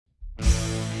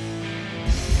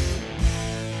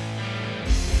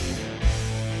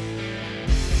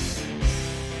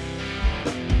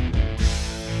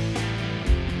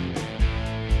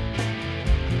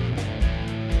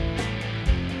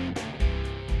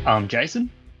I'm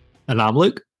Jason. And I'm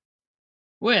Luke.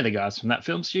 We're the guys from That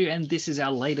Film Stew, and this is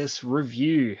our latest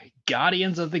review,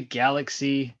 Guardians of the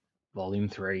Galaxy Volume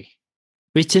 3.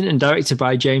 Written and directed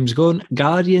by James Gunn,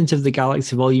 Guardians of the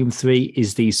Galaxy Volume 3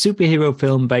 is the superhero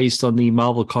film based on the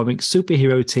Marvel Comics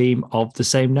superhero team of the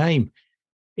same name.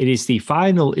 It is the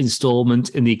final installment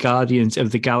in the Guardians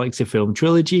of the Galaxy film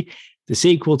trilogy, the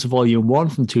sequel to Volume 1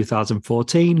 from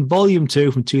 2014, Volume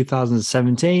 2 from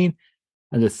 2017,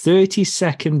 and the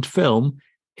 32nd film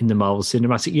in the Marvel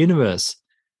Cinematic Universe.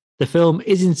 The film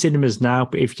is in cinemas now,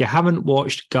 but if you haven't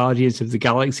watched Guardians of the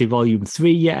Galaxy Volume 3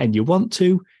 yet and you want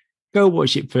to, go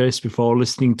watch it first before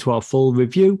listening to our full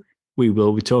review. We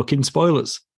will be talking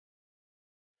spoilers.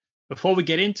 Before we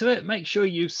get into it, make sure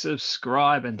you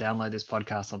subscribe and download this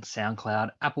podcast on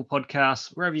SoundCloud, Apple Podcasts,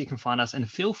 wherever you can find us, and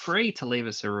feel free to leave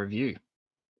us a review.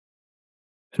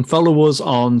 And follow us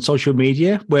on social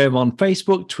media. We're on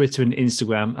Facebook, Twitter, and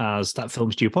Instagram as That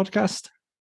Film Stew Podcast.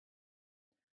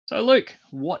 So, Luke,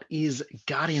 what is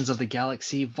Guardians of the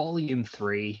Galaxy Volume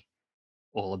 3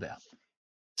 all about?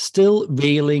 Still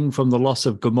reeling from the loss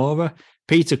of Gamora,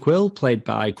 Peter Quill, played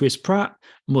by Chris Pratt,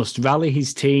 must rally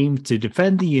his team to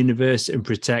defend the universe and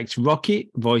protect Rocket,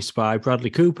 voiced by Bradley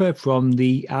Cooper, from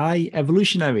the High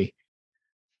Evolutionary,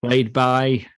 played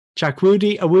by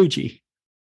Chukwudi Iwuji.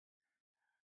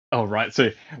 All right, so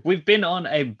we've been on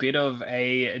a bit of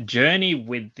a journey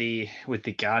with the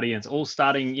Guardians, all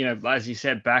starting, as you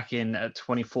said, back in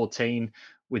 2014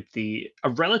 with a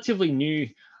relatively new,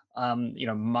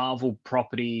 Marvel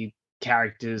property,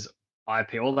 characters,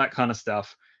 IP, all that kind of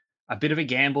stuff. A bit of a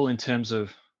gamble in terms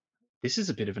of this is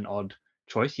a bit of an odd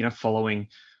choice, following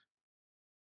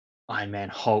Iron Man,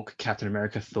 Hulk, Captain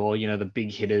America, Thor, the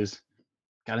big hitters.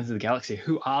 Guardians of the Galaxy.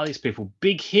 Who are these people?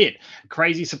 Big hit,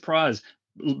 crazy surprise,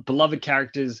 beloved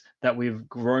characters that we've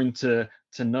grown to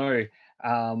know.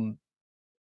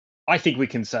 I think we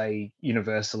can say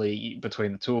universally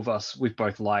between the two of us, we've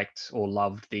both liked or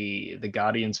loved the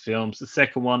Guardians films. The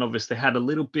second one obviously had a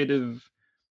little bit of,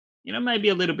 maybe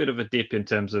a little bit of a dip in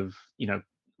terms of,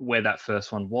 where that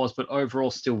first one was, but overall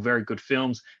still very good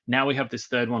films. Now we have this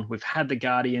third one. We've had the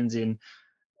Guardians in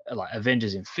like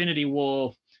Avengers Infinity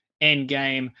War,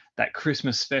 Endgame, that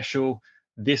Christmas special.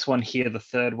 This one here, the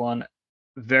third one,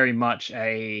 very much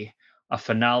a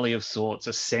finale of sorts,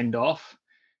 a send off.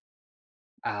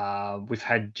 We've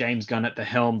had James Gunn at the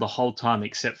helm the whole time,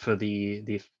 except for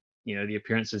the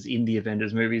appearances in the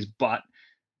Avengers movies. But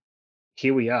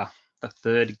here we are, the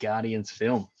third Guardians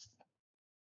film.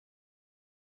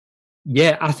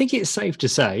 Yeah, I think it's safe to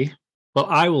say, but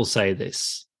I will say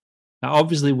this. Now,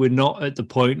 obviously, we're not at the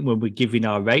point when we're giving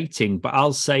our rating, but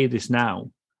I'll say this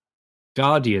now.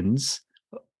 Guardians,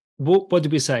 what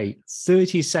did we say?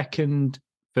 32nd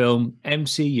film,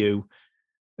 MCU.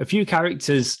 A few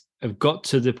characters have got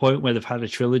to the point where they've had a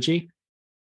trilogy.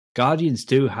 Guardians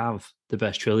do have the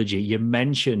best trilogy. You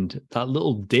mentioned that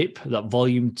little dip that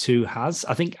Volume 2 has.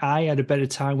 I think I had a better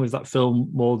time with that film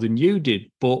more than you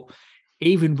did, but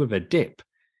even with a dip,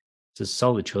 it's a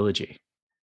solid trilogy.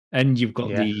 And you've got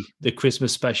the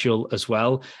Christmas special as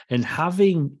well. And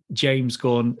having James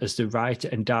Gunn as the writer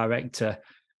and director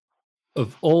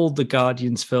of all the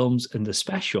Guardians films and the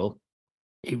special,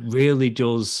 it really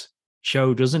does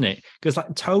show, doesn't it? Because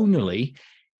like tonally,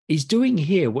 he's doing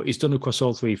here what he's done across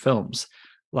all three films.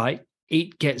 Like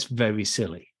it gets very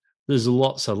silly. There's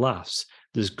lots of laughs.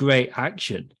 There's great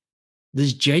action.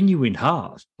 There's genuine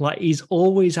heart. Like he's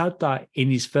always had that in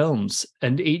his films.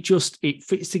 And it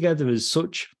fits together as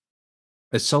such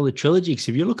a solid trilogy. Because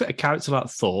if you look at a character like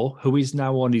Thor, who is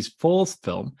now on his fourth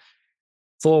film,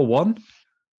 Thor 1,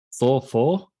 Thor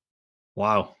 4,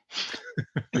 wow.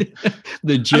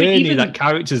 The journey that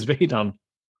character's been on.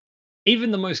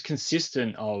 Even the most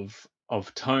consistent of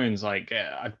tones, like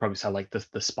I'd probably say like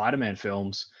the Spider-Man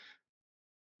films,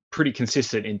 pretty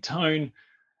consistent in tone.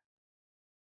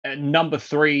 Number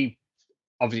 3,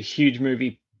 obviously huge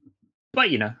movie, but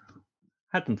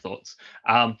had some thoughts.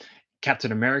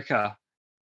 Captain America,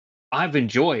 I've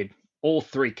enjoyed all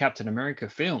 3 Captain America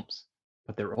films,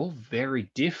 but they're all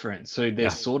very different. So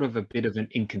there's sort of a bit of an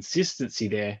inconsistency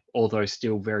there, although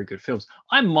still very good films.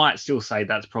 I might still say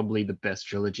that's probably the best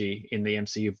trilogy in the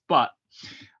MCU, but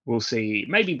we'll see.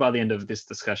 Maybe by the end of this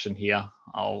discussion here,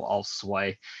 I'll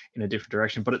sway in a different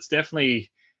direction. But it's definitely,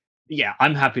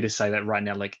 I'm happy to say that right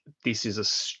now. Like this is a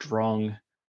strong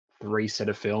 3 set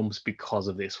of films because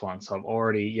of this one. So I've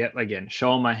already, again,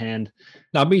 showing my hand.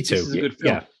 No, me too. This is a good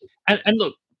film. And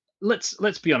look,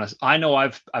 let's be honest. I know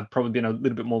I've probably been a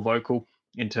little bit more vocal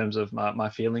in terms of my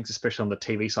feelings, especially on the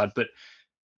TV side. But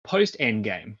post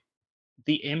Endgame,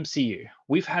 the MCU,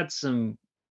 we've had some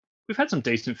some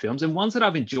decent films and ones that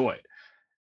I've enjoyed.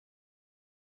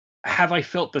 Have I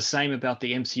felt the same about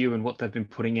the MCU and what they've been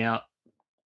putting out,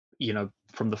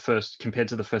 from the first compared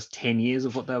to the first 10 years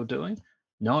of what they were doing?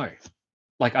 No.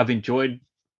 Like I've enjoyed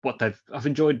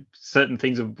certain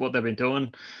things of what they've been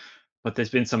doing, but there's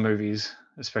been some movies,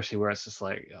 especially where it's just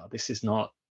like, oh, this is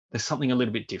not there's something a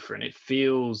little bit different. It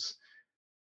feels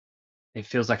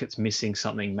like it's missing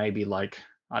something, maybe like,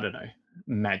 I don't know,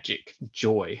 magic,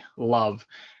 joy, love.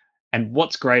 And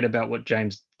what's great about what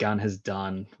James Gunn has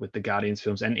done with the Guardians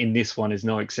films, and in this one is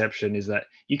no exception, is that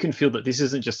you can feel that this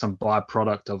isn't just some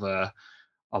byproduct of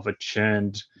a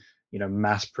churned,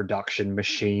 mass production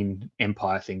machine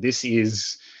empire thing. This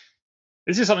is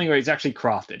something where he's actually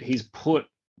crafted. He's put,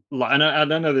 like, I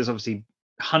don't know. There's obviously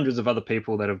hundreds of other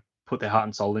people that have put their heart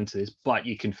and soul into this, but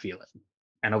you can feel it.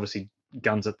 And obviously,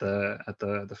 Guns at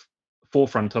the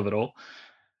forefront of it all.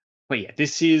 But yeah,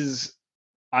 this is.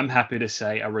 I'm happy to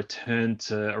say a return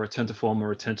to form, a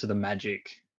return to the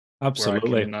magic, where I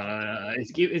Absolutely. can.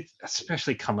 It's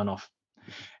especially coming off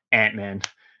Ant-Man,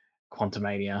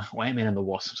 Quantumania, or Ant-Man and the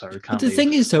Wasp. Sorry, we But can't the leave.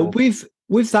 thing is, though,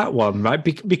 with that one, right?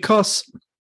 Because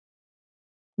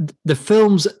the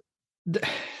films,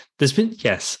 there's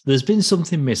been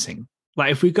something missing.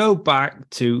 Like if we go back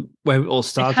to where it all It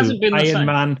started with hasn't been the Iron same.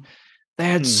 Man, they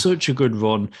had Hmm. such a good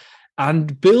run,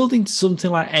 and building to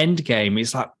something like Endgame,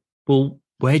 it's like, well,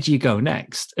 where do you go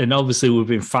next? And obviously, we've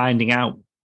been finding out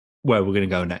where we're going to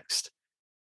go next.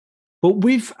 But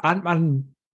with Ant-Man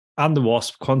and the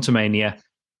Wasp, Quantumania,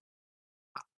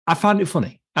 I found it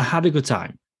funny. I had a good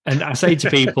time. And I say to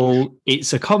people,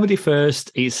 it's a comedy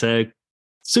first, it's a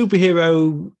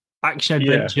superhero action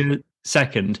Yeah. adventure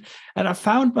second. And I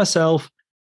found myself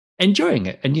enjoying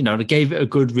it. And, I gave it a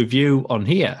good review on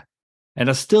here. And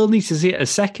I still need to see it a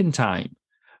second time.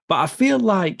 But I feel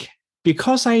like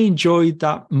because I enjoyed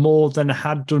that more than I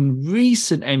had done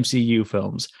recent MCU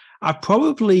films, I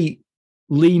probably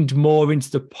leaned more into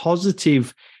the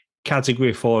positive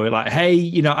category for it. Like,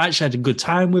 hey, I actually had a good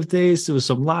time with this. There was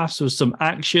some laughs, there was some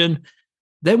action.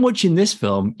 Then watching this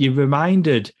film, you're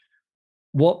reminded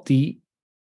what the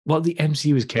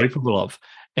MCU is What it, capable of.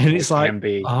 And what it's it like, can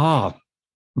be.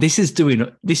 this is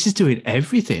doing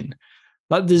everything.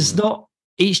 Like there's Mm. not,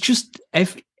 it's just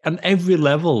on every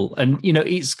level. And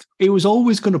it was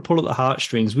always going to pull at the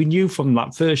heartstrings. We knew from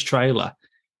that first trailer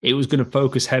it was going to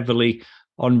focus heavily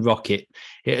on Rocket.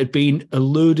 It had been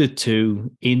alluded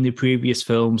to in the previous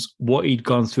films what he'd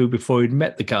gone through before he'd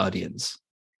met the Guardians.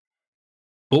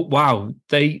 But wow,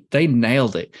 they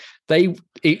nailed it. It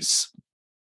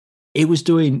was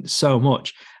doing so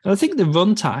much. And I think the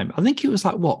runtime, I think it was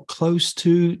like what, close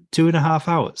to 2.5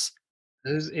 hours.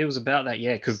 It was about that,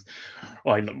 yeah. Because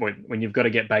when you've got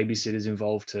to get babysitters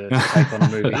involved to take on a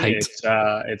movie, Right.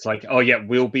 it's like, oh yeah,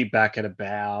 we'll be back at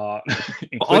about, But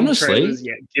including honestly, trailers.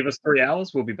 Yeah, give us 3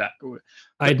 hours, we'll be back. I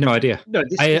But had no idea. no,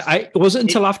 this I, is I it wasn't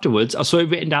it. until afterwards I saw it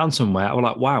written down somewhere. I was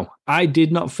like, wow, I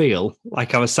did not feel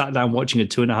like I was sat down watching a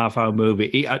 2.5 hour movie.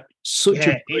 It at such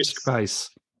a Yeah, brisk pace.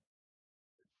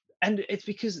 it's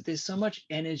because there's so much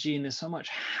energy and there's so much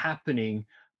happening,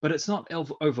 but it's not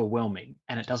overwhelming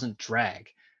and it doesn't drag.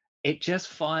 It just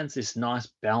finds this nice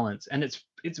balance, and it's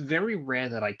very rare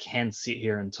that I can sit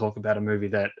here and talk about a movie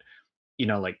that,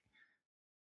 like,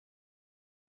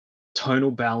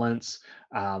 tonal balance,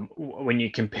 when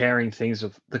you're comparing things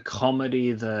of the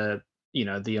comedy, the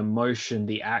emotion,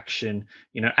 the action.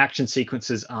 Action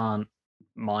sequences aren't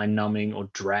mind numbing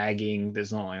or dragging.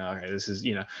 There's not like, okay, this is,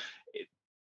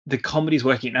 the comedy's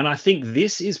working, and I think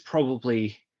this is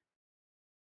probably,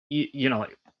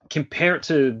 like, compare it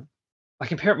to I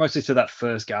compare it mostly to that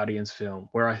first Guardians film,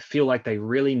 where I feel like they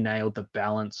really nailed the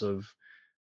balance of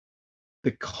the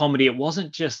comedy. It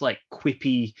wasn't just like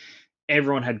quippy,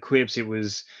 everyone had quips. It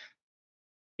was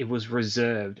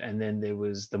reserved, and then there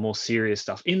was the more serious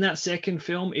stuff. In that second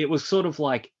film, it was sort of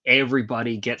like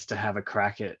everybody gets to have a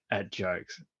crack at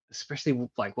jokes, especially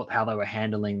like how they were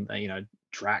handling,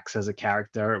 Drax as a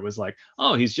character. It was like,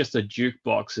 oh, he's just a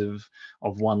jukebox of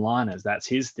one-liners. That's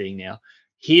his thing now.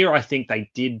 Here, I think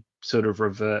they did sort of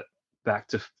back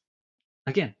to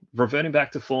reverting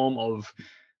back to form of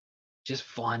just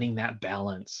finding that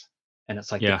balance. And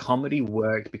it's like the Yeah. comedy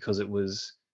worked because it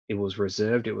was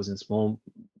reserved, it was in small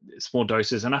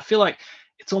doses. And I feel like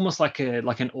it's almost like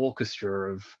an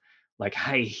orchestra of, like,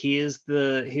 hey, here's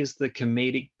the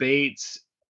comedic beats,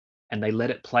 and they let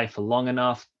it play for long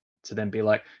enough to then be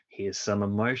like, here's some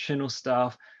emotional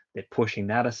stuff. They're pushing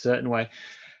that a certain way.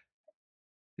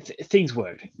 Things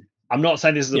work. I'm not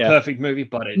saying this is a Yeah. perfect movie,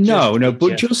 but it No, just no, it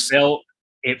but just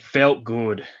just felt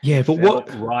good. yeah, It but felt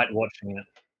right watching it.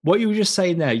 what you were just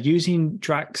saying there, using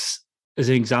Drax as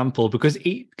an example because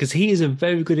he is a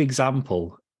very good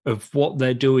example of what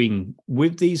they're doing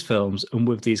with these films and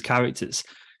with these characters.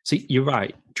 So you're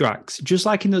right, Drax, just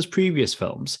like in those previous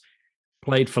films,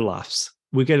 played for laughs.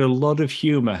 We get a lot of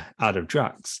humor out of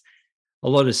Drax, a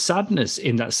lot of sadness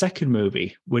in that second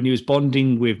movie when he was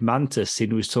bonding with Mantis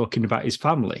and he was talking about his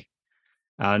family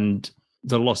and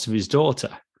the loss of his daughter.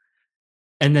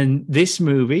 And then this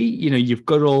movie, you've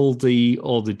got all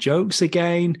the jokes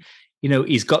again.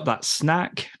 He's got that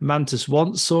snack. Mantis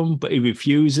wants some, but he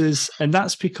refuses, and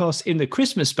that's because in the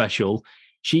Christmas special,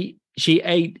 she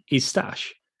ate his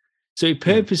stash. So he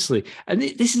purposely, and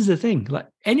this is the thing, like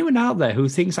anyone out there who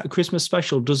thinks that Christmas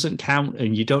special doesn't count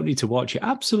and you don't need to watch it,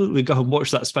 absolutely go and watch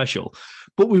that special.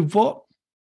 But with what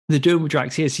they're doing with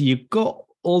Drax here, so you've got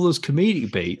all those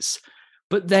comedic beats,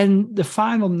 but then the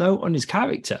final note on his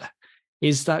character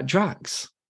is that Drax,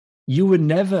 you were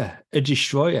never a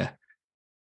destroyer.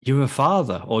 You're a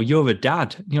father or you're a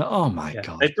dad. Oh my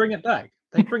God. They bring it back.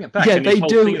 Yeah, and they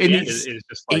do. And it's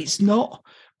just like, it's not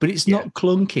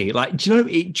clunky. Like, do you know,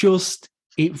 it just,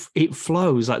 it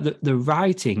flows. Like the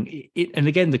writing, and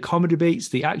again, the comedy beats,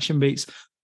 the action beats.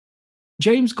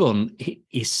 James Gunn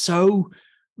is so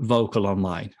vocal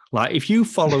online. Like if you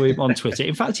follow him on Twitter,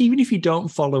 in fact, even if you don't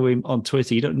follow him on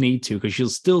Twitter, you don't need to because you'll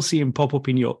still see him pop up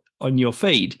on your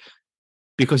feed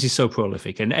because he's so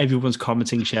prolific and everyone's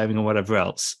commenting, sharing, and whatever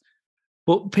else.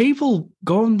 But people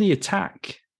go on the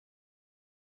attack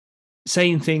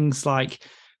saying things like,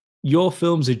 your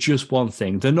films are just one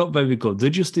thing. They're not very good. They're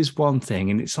just this one thing.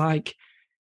 And it's like,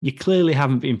 you clearly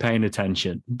haven't been paying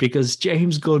attention because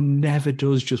James Gunn never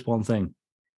does just one thing.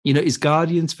 His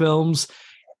Guardians films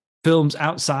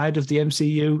outside of the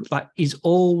MCU, like he's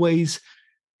always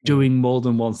doing more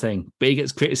than one thing, but he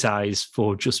gets criticized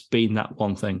for just being that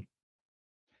one thing.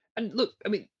 And look, I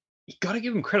mean, you got to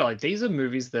give him credit. Like these are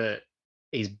movies that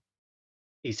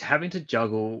he's having to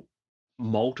juggle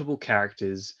multiple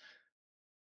characters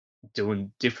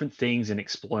doing different things and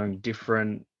exploring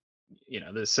different,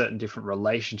 there's certain different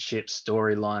relationships,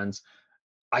 storylines.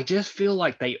 I just feel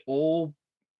like they all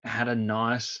had a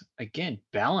nice, again,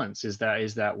 balance is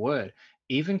that word.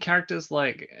 Even characters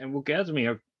like, and we'll get to me,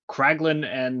 Kraglin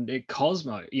and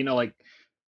Cosmo, like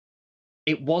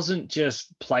it wasn't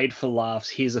just played for laughs,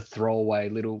 here's a throwaway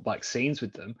little like scenes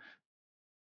with them.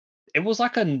 It was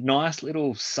like a nice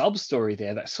little sub story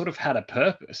there that sort of had a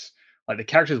purpose. Like the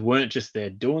characters weren't just there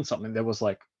doing something. There was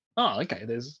like, oh, okay,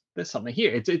 there's something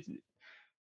here. It's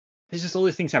there's just all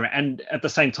these things happening, and at the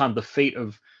same time, the feat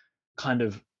of kind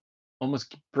of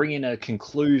almost bringing a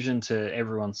conclusion to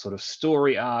everyone's sort of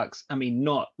story arcs. I mean,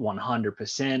 not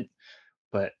 100%,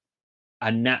 but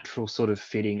a natural sort of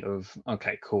fitting of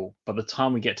okay, cool. By the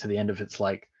time we get to the end of it, it's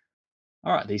like,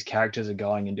 all right, these characters are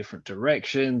going in different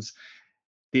directions.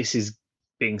 This is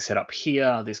being set up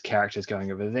here. This character's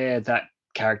going over there. That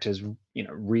character's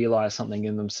realize something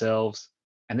in themselves,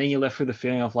 and then you're left with the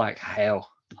feeling of like, hell,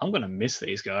 I'm gonna miss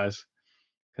these guys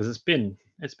because it's been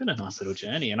a nice little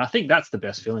journey, and I think that's the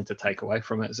best feeling to take away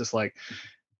from it. It's just like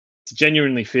to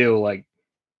genuinely feel like,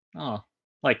 oh,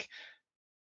 like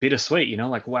bittersweet,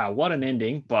 like wow, what an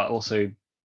ending, but also,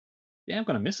 yeah, I'm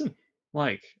gonna miss them.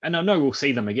 Like, and I know we'll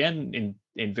see them again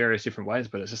in various different ways,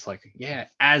 but it's just like, yeah,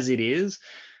 as it is,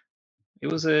 it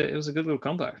was a good little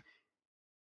combo.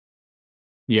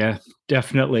 Yeah,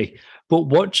 definitely. But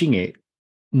watching it,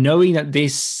 knowing that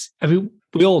I mean,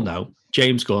 we all know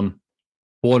James Gunn,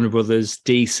 Warner Brothers,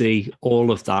 DC,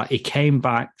 all of that. He came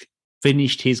back,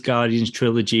 finished his Guardians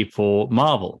trilogy for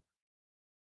Marvel.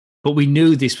 But we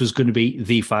knew this was going to be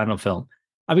the final film.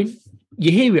 I mean,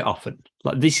 you hear it often,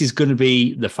 like this is going to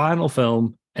be the final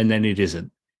film, and then it isn't.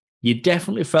 You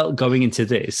definitely felt going into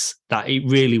this that it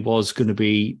really was going to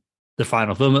be the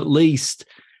final film, at least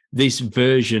this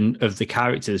version of the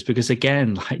characters. Because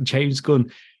again, like James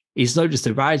Gunn, he's not just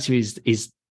the writer, he's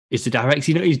the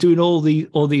director. He's doing all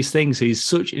these things. So he's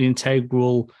such an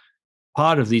integral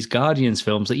part of these Guardians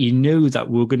films that you knew that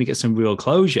we were going to get some real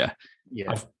closure.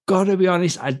 Yeah. I've got to be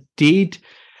honest, I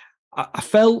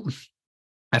felt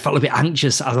a bit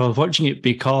anxious as I was watching it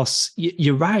because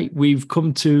you're right. We've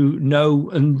come to know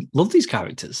and love these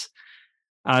characters.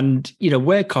 And,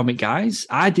 we're comic guys.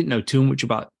 I didn't know too much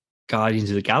about Guardians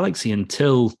of the Galaxy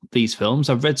until these films.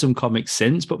 I've read some comics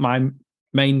since, but my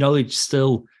main knowledge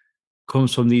still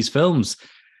comes from these films.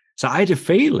 So I had a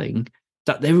feeling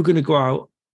that they were going to go out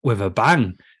with a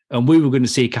bang and we were going to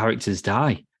see characters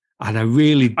die. And I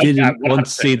really didn't want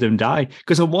to see them die.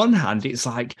 Because on one hand, it's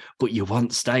like, but you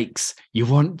want stakes. You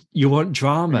want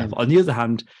drama. On the other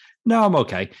hand, no, I'm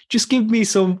okay. Just give me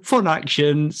some fun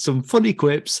action, some funny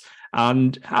quips,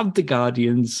 and have the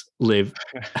Guardians live.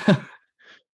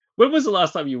 When was the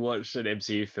last time you watched an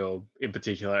MCU film in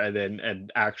particular, and then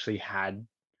and actually had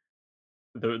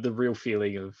the real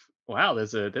feeling of wow,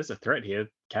 there's a threat here.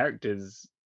 Characters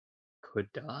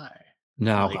could die.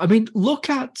 No, I Like mean, look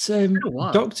at it's been a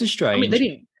while. Doctor I mean,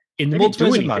 Strange in the they didn't do Multiverse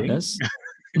of anything Madness.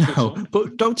 in this No, one.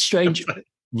 but Doctor Strange So-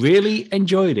 really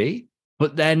enjoyed it.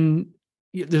 But then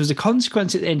there was a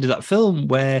consequence at the end of that film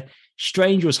where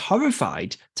Strange was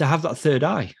horrified to have that third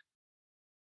eye.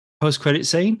 Post credit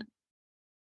scene,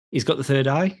 he's got the third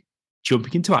eye,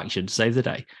 jumping into action to save the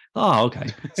day. Oh, okay.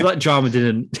 So that drama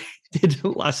didn't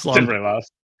last long. Didn't really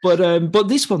last. But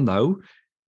this one though,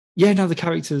 yeah, no, the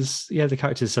characters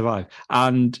survive,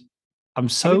 and I'm I mean,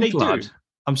 so they do. glad.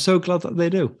 I'm so glad that they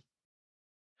do.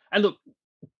 And look,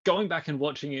 going back and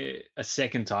watching it a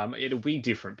second time, it'll be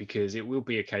different because it will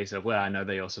be a case of, well, I know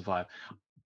they all survive.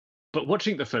 But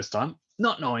watching it the first time,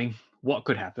 not knowing what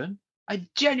could happen, I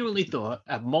genuinely thought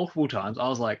at multiple times, I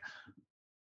was like,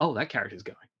 oh, that character's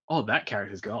going. Oh, that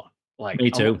character's gone. Like Me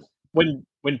too.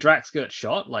 when Drax got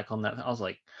shot, like on that, I was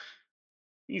like,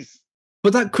 he's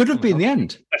But that could oh have my been god, the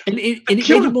end, and they it made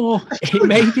killed it him. more. They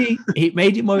It killed him.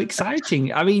 made it more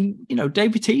exciting. I mean, you know,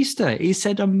 Dave Bautista. He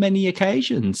said on many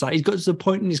occasions, like he's got to the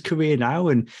point in his career now,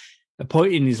 and a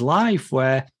point in his life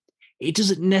where he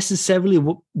doesn't necessarily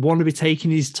want to be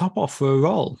taking his top off for a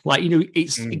role. Like, you know,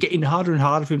 it's Mm, getting harder and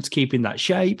harder for him to keep in that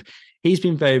shape. He's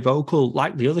been very vocal,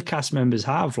 like the other cast members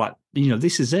have. Like, you know,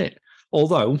 this is it.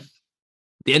 Although,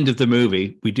 the end of the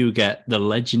movie, we do get the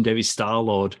legendary Star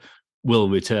Lord will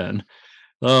return.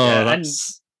 Oh, yeah, and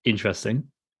that's interesting.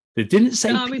 They didn't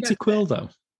say no, I mean Peter that's fair. Quill though.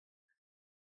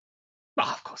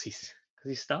 Oh, of course he's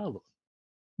Star Lord.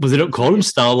 Well, they don't That's who call he him is.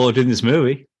 Star Lord in this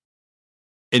movie,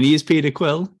 and he is Peter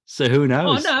Quill. So who Oh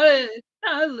knows?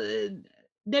 no,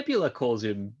 Nebula calls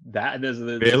him that, and there's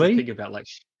a Really? thing about like,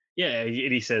 yeah, and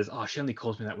he says, "Oh, she only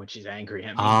calls me that when she's angry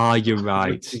at me, Ah, you're not when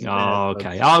right. she's mad." Oh, So,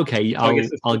 okay. Okay. so I guess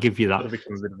I'll give you that. it'll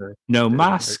become a No bit of a joke.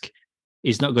 mask.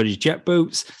 He's not got his jet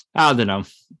boots. I don't know.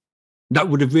 That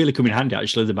would have really come in handy,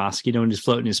 actually, the mask, you know, when he's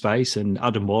floating in space and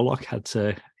Adam Warlock had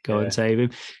to go and Yeah, save him.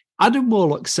 Adam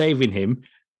Warlock saving him,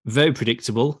 very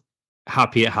predictable.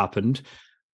 Happy it happened.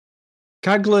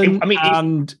 Caglin I mean,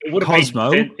 and it would have made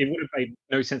Cosmo. sense. It would have made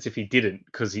no sense if he didn't,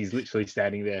 because he's literally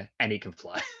standing there and he can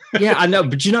fly. Yeah, I It's know,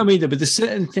 like, but do you know what I mean? But there's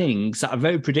certain things that are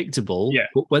very predictable, yeah,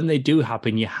 but when they do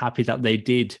happen, you're happy that they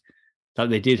did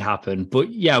happen.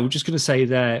 But yeah, we're just going to say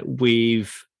there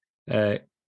with uh,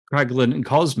 Kraglin and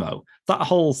Cosmo, that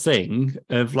whole thing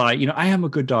of like, you know, I am a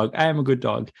good dog, I am a good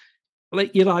dog.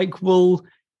 Like you're like, well,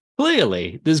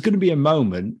 clearly there's going to be a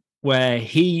moment where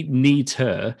he needs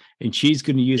her and she's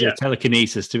going to use her yeah.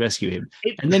 telekinesis to rescue him,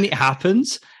 It, and then it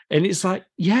happens, and it's like,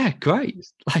 yeah, great,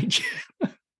 like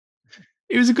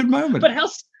it was a good moment. but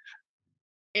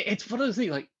it's one of those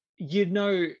things, like,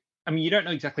 I mean, you don't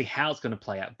know exactly how it's going to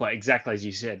play out, but exactly as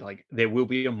you said, like, there will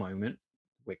be a moment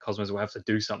where Cosmos will have to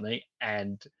do something,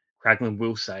 and Kraglin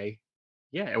will say,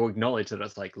 yeah, it will acknowledge that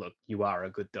it's like, look, you are a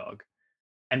good dog.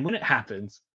 And when it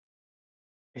happens,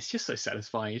 it's just so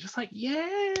satisfying. You're just like,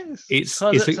 yes,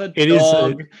 because it's a It is a,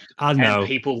 dog, I and know.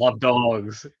 people love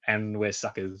dogs, and we're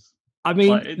suckers. I Like,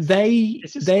 mean,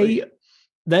 it's just sweet.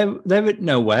 they're at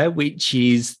nowhere, which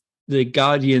is the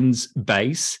Guardians'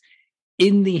 base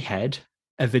in the head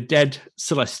of a dead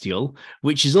celestial,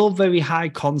 which is all very high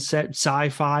concept,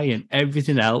 sci-fi, and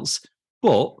everything else,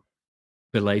 but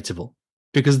relatable.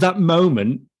 Because that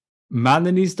moment, man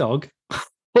and his dog,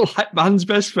 like man's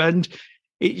best friend,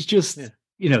 it's Yeah, just,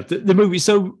 you know, the movie's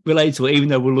so relatable, even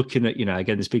though we're looking at, you know,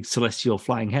 again, this big celestial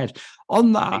flying head.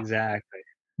 On that, exactly.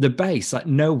 the base, like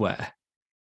nowhere.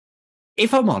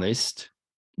 If I'm honest,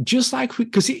 just like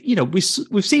because you know we've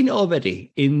seen it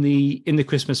already in the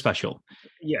Christmas special.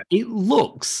 Yeah. It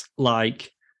looks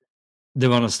like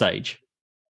they're on a stage.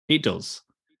 It does.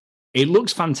 It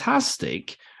looks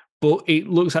fantastic, but it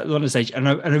looks like they're on a stage, and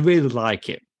I really like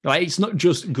it. Like it's not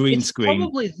just green It's screen.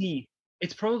 probably the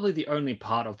it's probably the only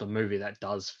part of the movie that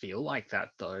does feel like that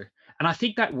though. And I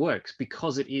think that works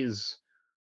because it's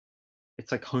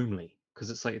like homely, because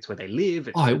it's like it's where they live,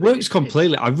 it's Oh, where it they works it's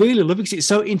completely. I really love it because it's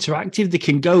so interactive. They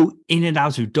can go in and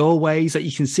out of doorways. That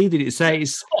you can see that it yeah.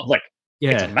 says, Oh, like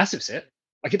it's a yeah. massive set.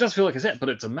 Like it does feel like a set, but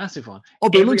it's a massive one. Oh,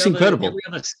 but it looks incredible. Every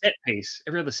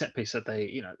other set piece that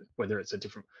they, whether it's a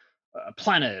different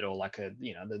planet or like a,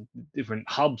 the different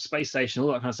hub space station, all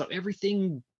that kind of stuff,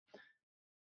 everything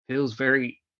feels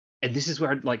very, and this is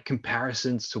where like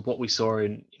comparisons to what we saw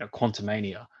in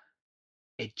Quantumania,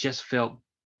 it just felt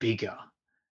bigger,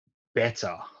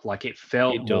 better. Like it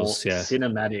felt It more does, yeah.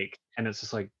 cinematic, and it's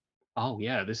just like, oh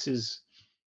yeah, this is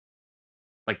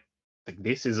like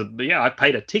this is a yeah. I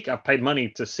paid a tick. I paid money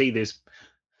to see this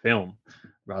film.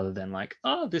 rather than like,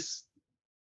 oh, this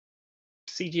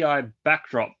CGI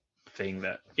backdrop thing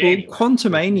that, yeah, Well, anyway,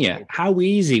 we'll Quantumania, talk. how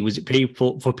easy was it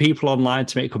for people online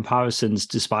to make comparisons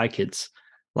to Spy Kids?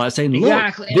 Like saying, look,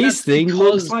 Exactly, and this that's thing looks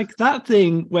because like that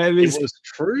thing. it Whereas, was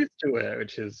truth to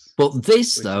it, but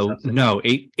this which is though, absolutely no,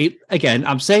 it again,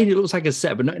 I'm saying it looks like a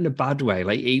set, but not in a bad way.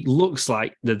 Like it looks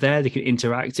like they're there, they can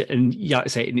interact, and yeah, like I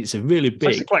say, and it's a really it's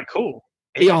actually big. quite cool.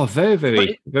 Yeah, very, But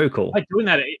very, very cool. by doing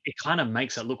that, it kind of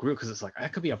makes it look real because it's like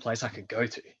that could be a place I could go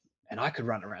to, and I could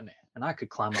run around there, and I could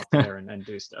climb up there and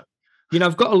do stuff.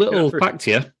 I've got a You know, little for fact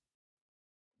here.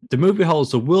 The movie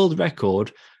holds the world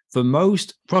record for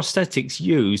most prosthetics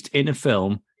used in a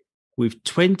film with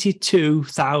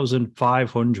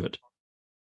 22,500.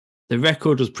 The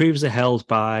record was previously held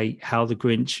by How the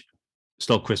Grinch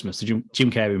Stole Christmas, the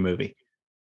Jim Carrey movie.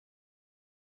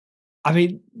 I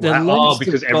mean, the wow. Oh, lengths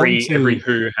because have gone every to,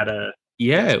 Who had a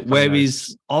yeah. funny nose.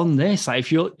 Whereas on this, like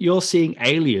if you're seeing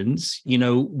aliens,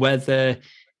 whether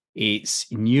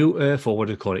it's New Earth or what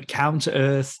do you call it, Counter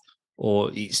Earth,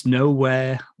 or it's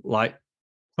nowhere, like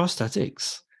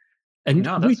prosthetics. And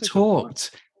No, we that's a good point.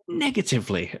 talked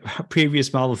negatively about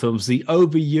previous Marvel films, the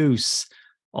overuse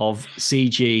of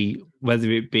CG, whether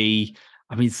it be,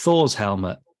 I mean, Thor's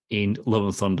helmet in Love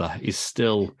and Thunder is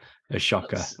still a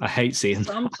shocker. I hate seeing that.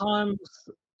 Sometimes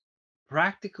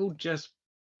practical just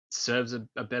serves a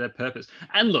better purpose.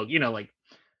 And look, like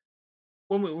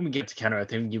when we get to counter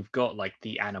Earth, you've got like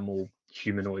the animal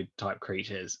humanoid type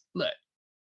creatures. Look,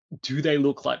 do they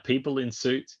look like people in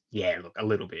suits? Yeah, look a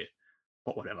little bit,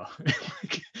 but whatever.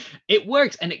 Like, it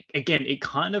works, and it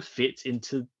kind of fits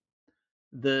into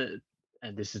the.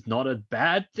 And this is not a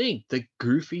bad thing. The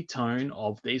goofy tone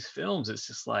of these films. It's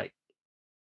just like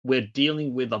we're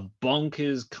dealing with a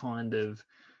bonkers kind of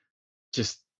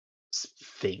just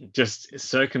thing, just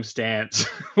circumstance,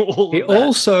 all It of that.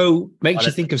 also makes But you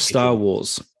it's think of Star kitty.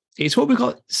 Wars. It's what we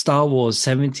got Star Wars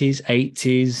 70s,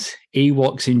 80s,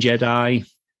 Ewoks in Jedi.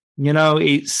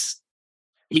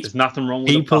 It's There's nothing wrong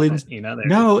with a people in puppet, there is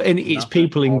no, and it's nothing,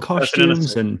 people in or a person in a costumes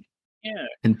suit. and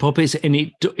Yeah, puppets, and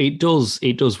it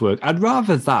does work. I'd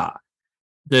rather that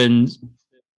than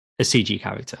a CG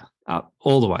character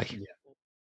all the way.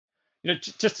 yeah.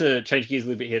 Just to change gears a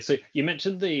little bit here. So you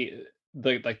mentioned the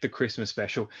Christmas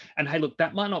special, and hey, look,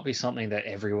 that might not be something that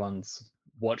everyone's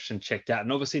watched and checked out.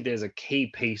 And obviously, there's a key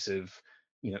piece of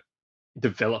you know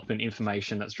development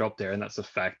information that's dropped there, and that's the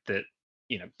fact that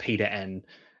Peter and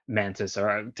Mantis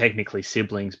are technically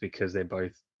siblings because they're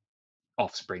both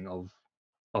offspring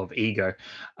of ego.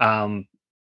 Um,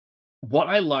 what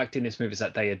I liked in this movie is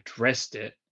that they addressed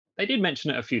it. They did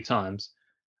mention it a few times,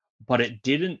 but it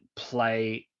didn't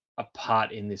play a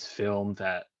part in this film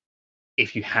that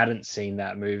if you hadn't seen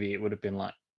that movie, it would have been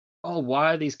like, oh,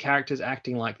 why are these characters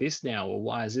acting like this now? Or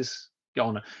why is this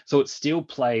going on? So it still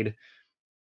played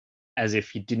as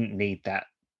if you didn't need that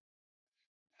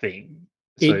thing.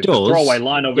 It So the throwaway does,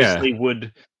 line yeah. obviously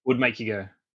would make you go,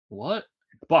 what?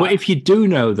 But But if you do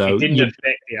know, it though, didn't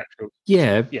affect the actual.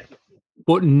 yeah. Yeah,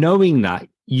 But knowing that,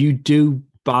 you do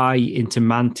buy into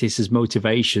Mantis's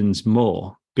motivations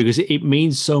more because it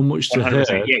means so much to 100%.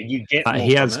 her Yeah, you get that more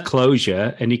he from has it.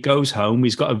 closure and he goes home.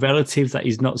 He's got a relative that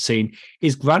he's not seen,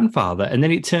 his grandfather. And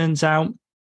then it turns out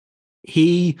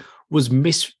he was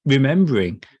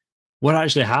misremembering what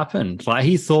actually happened. Like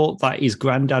he thought that his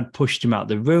granddad pushed him out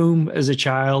the room as a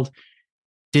child,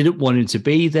 didn't want him to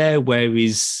be there,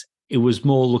 whereas it was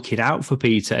more looking out for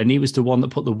Peter. And he was the one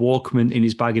that put the Walkman in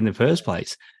his bag in the first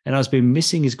place and has been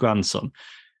missing his grandson.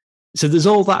 So there's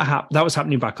all that that was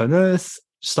happening back on Earth,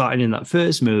 starting in that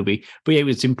first movie. But yeah, it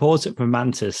was important for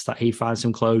Mantis that he finds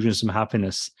some closure and some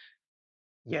happiness.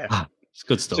 Yeah. It's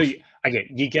good So stuff. again,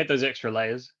 you get those extra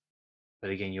layers, but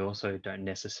again, you also don't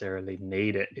necessarily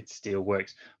need it. It still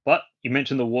works. But you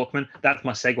mentioned the Walkman. That's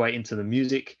my segue into the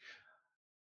music.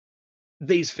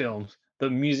 These films, the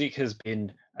music has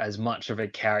been as much of a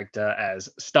character as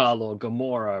Star Lord,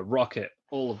 Gamora, Rocket,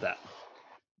 all of that.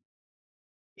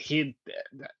 Here,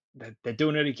 they're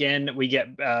doing it again. We get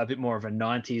a bit more of a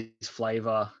 '90s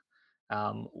flavor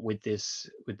with this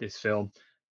film.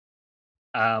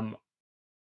 Um,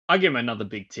 I give him another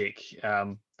big tick.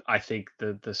 I think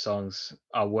the songs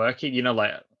are working.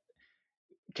 Like,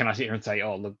 can I sit here and say,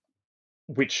 oh, look,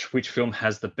 which film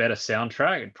has the better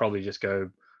soundtrack? It'd probably just go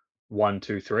one,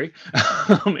 two, three,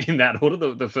 in that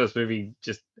order. The first movie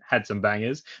just had some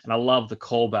bangers, and I love the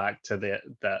callback to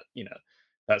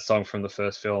that song from the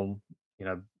first film. You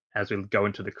know, as we go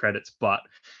into the credits, but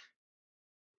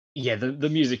yeah, the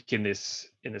music in this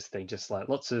thing, just like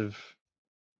lots of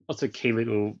key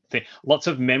little thing, lots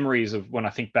of memories of when I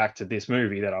think back to this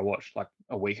movie that I watched like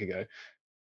a week ago.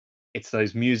 it's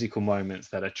those musical moments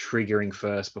that are triggering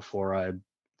first before I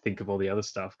think of all the other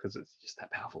stuff because it's just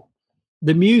that powerful.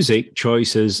 The music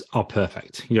choices are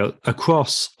perfect. You know,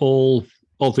 across all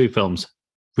three films,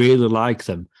 really like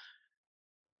them.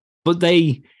 But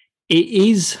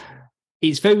it's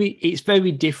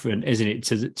very different, isn't it,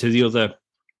 to the other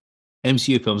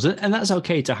MCU films, and that's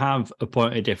okay to have a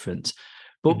point of difference.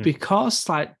 But Mhm. because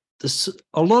like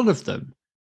a lot of them,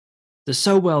 they're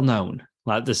so well known,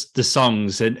 like the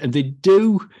songs, and they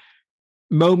do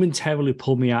momentarily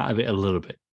pull me out of it a little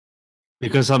bit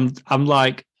because I'm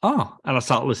like, oh, and I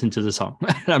start listening to the song.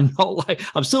 And I'm not like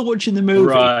I'm still watching the movie,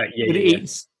 Right. Yeah. but Yeah. Yeah.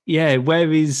 it's yeah.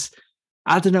 Whereas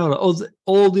I don't know, like,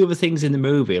 all the other things in the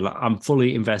movie, like I'm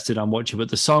fully invested on watching, but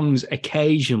the songs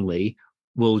occasionally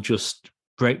will just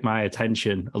break my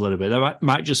attention a little bit. That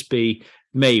might just be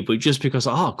me, but just because,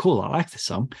 oh, cool, I like this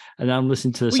song, and then I'm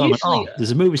listening to the Well, song, and usually, oh,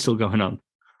 there's a movie still going on.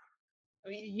 I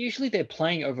mean, usually they're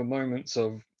playing over moments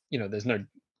of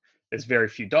there's very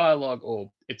few dialogue,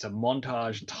 or it's a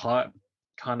montage type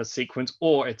kind of sequence,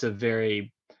 or it's a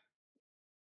very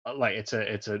like it's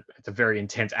a very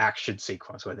intense action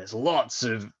sequence where there's lots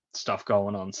of stuff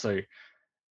going on. So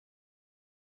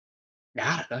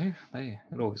yeah, I don't know.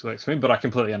 It always works for me, but I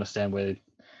completely understand where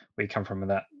you come from with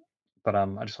that. But I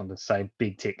just wanted to say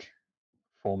big tick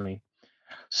for me.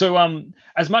 So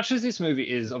as much as this movie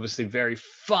is obviously very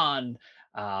fun,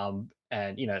 and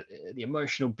the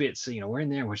emotional bits, we're in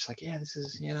there and we're just like, yeah, this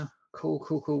is cool,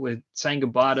 cool, cool. We're saying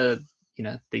goodbye to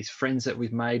these friends that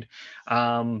we've made.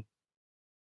 Um,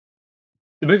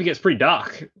 the movie gets pretty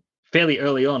dark fairly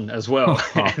early on as well,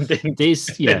 Oh, and then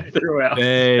this, yeah, throughout.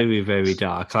 very, very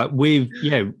dark. Like with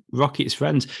Rocket's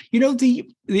friends. You know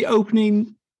the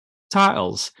opening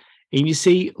titles, and you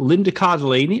see Linda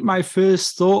Cardellini. My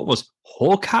first thought was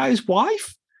Hawkeye's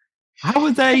wife. How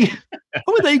are they?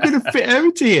 How are they going to fit her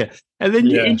into here? And then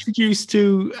you're Yeah. introduced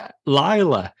to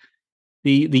Lila,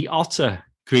 the otter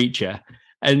creature,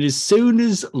 and as soon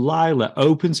as Lila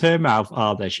opens her mouth,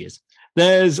 oh, there she is.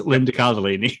 There's Yep. Linda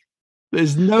Cardellini.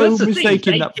 There's But no that's the thing.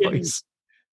 mistaking that voice.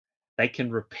 They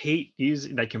can repeat use.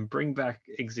 They can bring back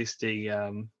existing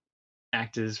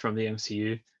actors from the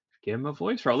MCU, give him a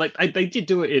voice role. Like they did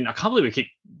do it in. I can't believe we keep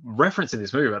referencing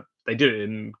this movie, but they did it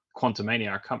in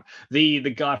Quantumania. I can't, the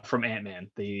guy from Ant Man,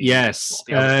 Yes.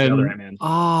 the other Ant Man,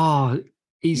 Oh,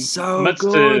 he's so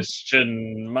good.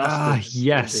 The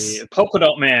Yes. Polka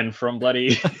Dot Man from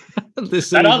bloody The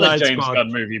that other Suicide James Squad.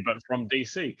 Gunn movie, but from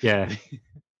DC. Yeah.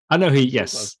 I know he, Suicide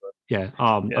yes. Squad. Yeah.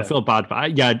 I Yeah. feel bad, but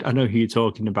I know who you're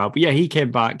talking about. But yeah, he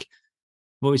came back.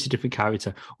 Voice a different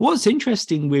character. What's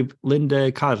interesting with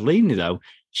Linda Cardellini, though,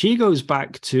 she goes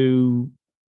back to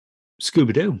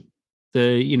Scooby Doo.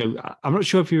 I'm not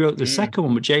sure if he wrote the Mm. second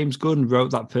one, but James Gunn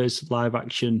wrote that first live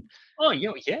action Oh,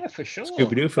 yeah, for Scooby sure.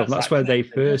 Doo film. That's That's that where they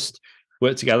connection. Yeah. first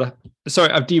worked together.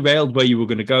 Sorry, I've derailed where you were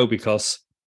going to go because,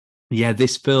 yeah,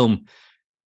 this film,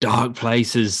 dark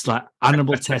places, like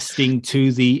animal testing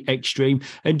to the extreme.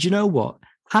 And do you know what?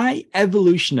 High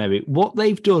Evolutionary, what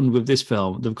they've done with this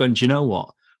film, they've gone, do you know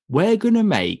what? We're going to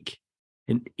make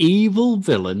an evil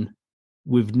villain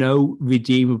with no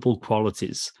redeemable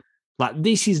qualities. Like,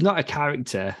 this is not a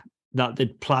character that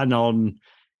they'd plan on,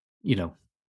 you know,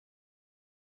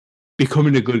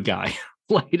 becoming a good guy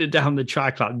later down the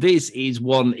track. Like, this is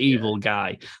one Yeah. evil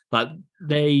guy. Like,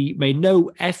 they made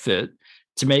no effort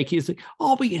to make it think,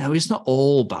 oh, but he's not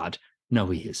all bad. No,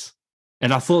 he is.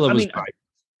 And I thought that I was mean, great.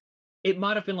 it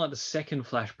might have been like the second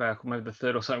flashback, or maybe the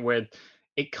third or something, where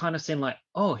it kind of seemed like,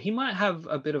 oh, he might have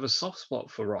a bit of a soft spot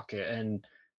for Rocket, and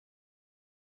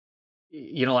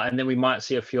and then we might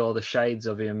see a few other shades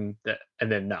of him that,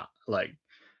 and then nah, like,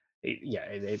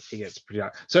 it gets pretty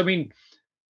dark. So I mean,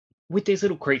 with these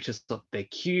little creatures, look, they're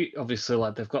cute. Obviously,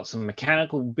 like they've got some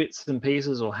mechanical bits and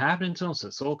pieces all happening to them, so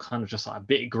it's all kind of just like a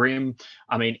bit grim.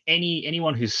 I mean,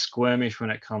 anyone who's squirmish when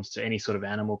it comes to any sort of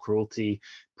animal cruelty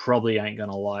probably ain't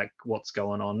gonna like what's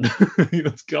going on.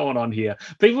 What's going on here?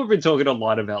 People have been talking a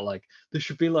lot about like there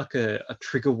should be like a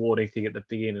trigger warning thing at the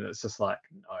beginning, and it's just like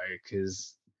no,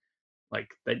 because like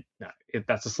no,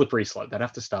 that's a slippery slope. They'd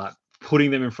have to start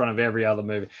putting them in front of every other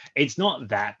movie. It's not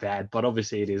that bad, but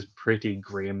obviously it is pretty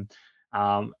grim.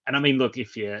 And I mean, look,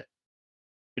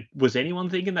 was anyone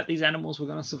thinking that these animals were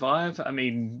going to survive? I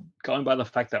mean, going by the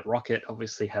fact that Rocket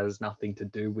obviously has nothing to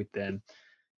do with them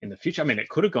in the future. I mean, it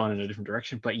could have gone in a different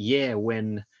direction, but yeah,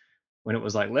 when it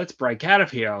was like, let's break out of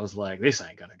here, I was like, this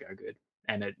ain't gonna go good.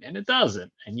 And it doesn't.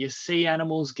 And you see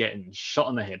animals getting shot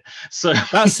in the head. So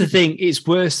That's the thing. It's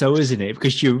worse though, isn't it?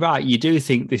 Because you're right. You do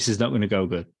think this is not going to go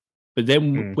good. But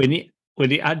then Mm.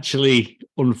 when it actually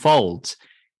unfolds,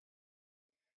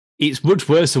 it's much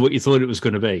worse than what you thought it was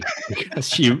going to be.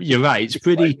 Because you're right.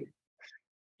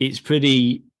 It's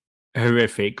pretty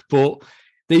horrific, but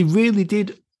they really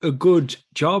did a good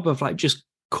job of like just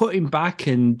cutting back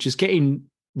and just getting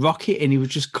Rocket, and he was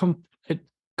just a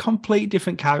complete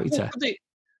different Well, character.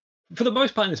 for the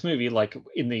most part in this movie, like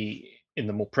in the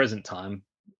more present time,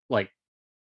 like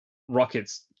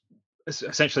Rocket's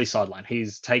essentially sidelined.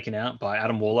 He's taken out by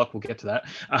Adam Warlock. We'll get to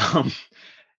that.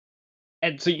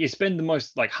 And so you spend the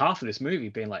most like half of this movie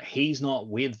being like, he's not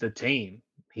with the team.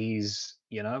 He's,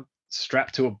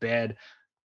 strapped to a bed,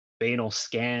 being all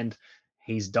scanned.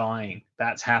 He's dying.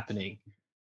 That's happening.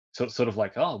 So it's sort of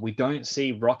like, oh, we don't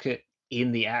see Rocket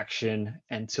in the action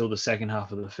until the second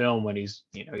half of the film when he's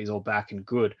all back and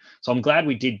good. So I'm glad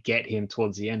we did get him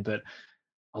towards the end, but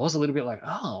I was a little bit like,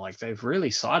 oh, like they've really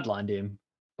sidelined him.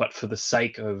 But for the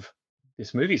sake of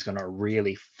this movie's going to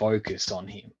really focus on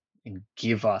him and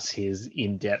give us his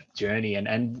in-depth journey,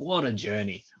 and what a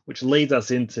journey, which leads us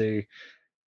into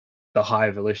the High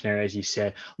Evolutionary, as you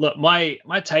said. Look, my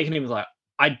take on him was like,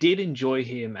 I did enjoy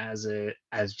him as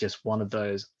just one of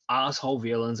those asshole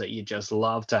villains that you just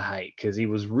love to hate because he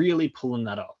was really pulling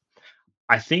that off.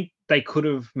 I think they could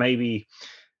have maybe,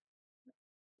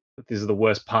 this is the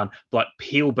worst pun, but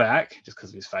peel back just because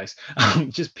of his face,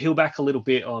 just peel back a little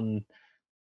bit on,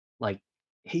 like,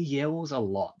 he yells a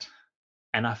lot,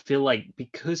 and I feel like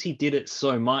because he did it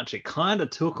so much, it kind of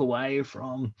took away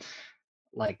from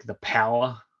like the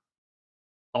power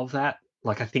of that.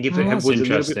 Like, I think if Oh, it that's was a little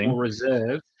bit interesting. more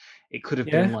reserved, it could have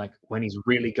been Yeah. like when he's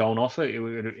really going off it,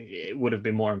 it would have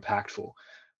been more impactful.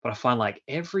 But I find like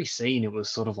every scene, it was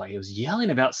sort of like he was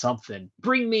yelling about something.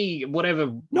 Bring me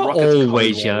whatever Not Rocket's code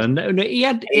always, was. yeah. No, no,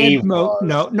 He was.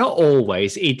 no, not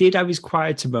always. He did have his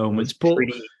quieter It was moments, but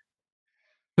pretty.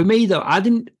 for me though, I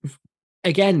didn't.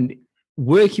 Again,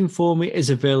 working for me as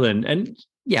a villain, and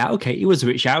yeah, okay, he was a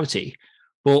bit shouty,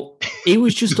 but he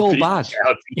was just all Bit bad.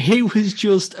 shouty. He was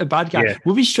just a bad guy. Yeah.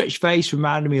 With his stretched face,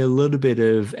 reminded me a little bit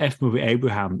of F. Movie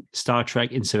Abraham, Star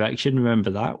Trek Insurrection. Remember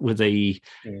that with the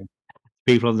Yeah.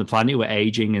 people on the planet were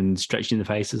aging and stretching the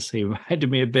faces. He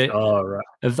reminded me a bit Oh, right.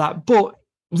 of that, but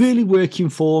really working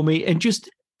for me. And just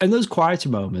in those quieter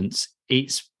moments,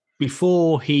 it's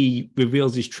before he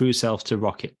reveals his true self to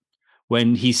Rocket,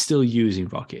 when he's still using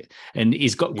Rocket, and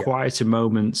he's got Yeah. quieter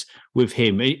moments with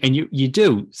him. And you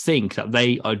do think that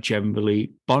they are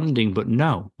generally bonding, but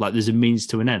no, like there's a means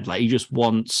to an end. Like he just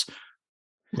wants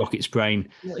Rocket's brain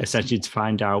Well, essentially to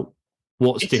find out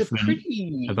what's it's a different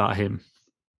pretty about him.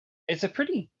 it's a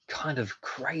pretty kind of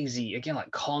crazy, again,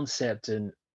 like, concept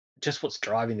and just what's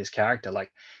driving this character.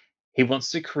 Like, he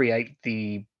wants to create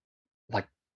like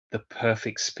the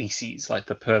perfect species, like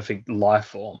the perfect life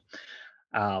form.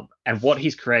 And what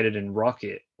he's created in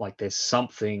Rocket, like there's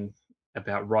something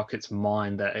about Rocket's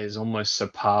mind that is almost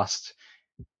surpassed,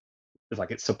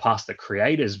 like it surpassed the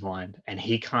creator's mind, and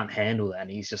he can't handle that. And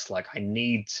he's just like, I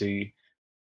need to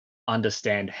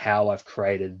understand how I've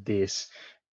created this,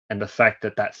 and the fact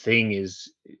that that thing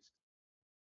is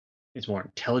more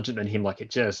intelligent than him. Like, he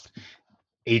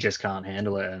just can't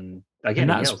handle it, and And again,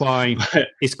 he that's yells. why But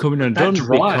it's coming that undone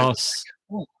drive, because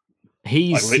oh, like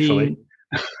he's literally, seen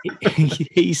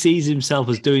he sees himself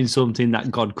as doing something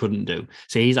that God couldn't do.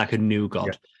 So he's like a new yeah.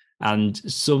 God. And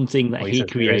something that Well, he says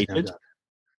there is no God.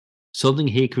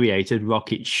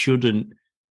 Rocket shouldn't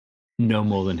know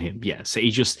more than him. Yeah. So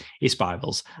he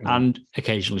spirals Mm. and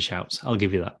occasionally shouts. I'll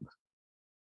give you that.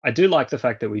 I do like the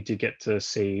fact that we did get to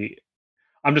see.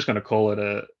 I'm just going to call it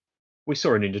a. We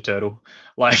saw a Ninja Turtle.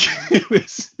 Like, it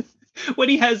was when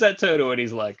he has that turtle and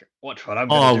he's like, "Watch what I'm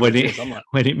going to Oh, do with this." I'm like,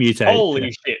 when it mutates. Yeah.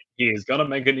 "Holy shit, he is going to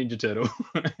make a Ninja Turtle!"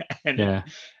 And Yeah.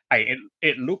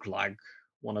 it looked like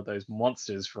one of those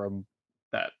monsters from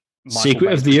that Michael Secret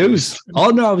Bay of the produced. Ooze. Oh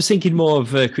no, I was thinking more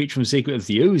of a creature from Secret of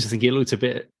the Ooze. I think it looked a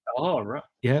bit, Oh, right.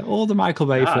 yeah, all the Michael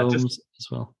Bay Nah, just films as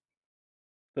well.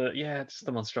 just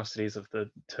the monstrosities of the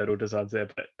turtle designs there,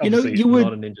 but You know, obviously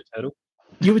not a Ninja Turtle.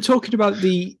 you were talking about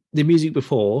the music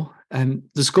before, and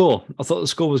the score. I thought the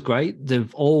score was great.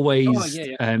 They've Oh, always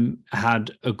yeah, yeah.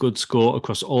 had a good score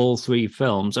across all three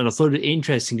films, and I thought it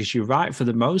interesting because you're right for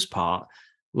the most part.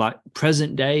 Like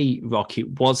present day Rocket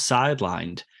was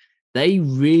sidelined. They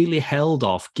really held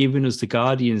off giving us the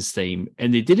Guardians theme,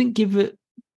 and they didn't give it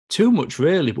too much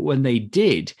really. But when they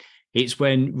did, it's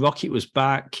when Rocket was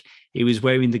back. He was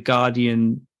wearing the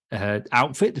Guardian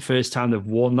outfit the first time they've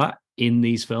worn that in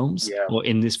these films Yeah. or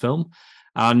in this film.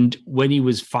 And when he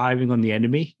was firing on the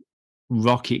enemy,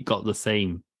 Rocket got the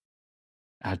theme.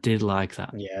 I did like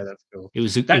that. Yeah, that's cool.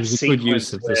 It That was a good use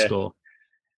sequence of the where score.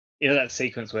 that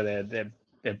sequence where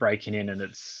they're breaking in and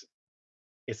it's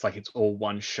like it's all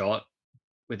one shot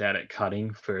without it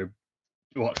cutting for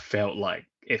what felt like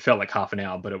half an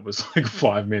hour, but it was like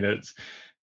 5 minutes.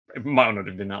 It might not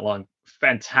have been that long.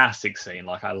 Fantastic scene.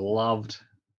 Like I loved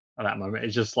that moment.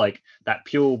 It's just like that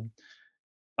pure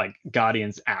like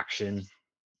Guardians action,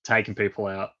 taking people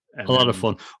out, A lot of and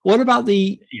fun. What about yeah,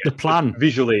 the just plan?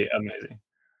 visually amazing.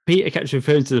 Peter kept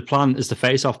referring to the plan as the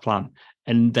face-off plan,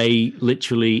 and they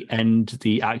literally end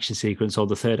the action sequence or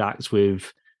the third act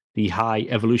with the High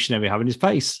Evolutionary having his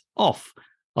face off.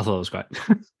 I thought it was great.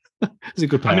 It's a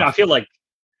good I mean, I payoff. feel like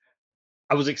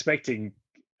I was expecting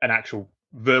an actual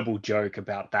verbal joke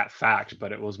about that fact,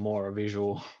 but it was more a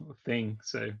visual thing.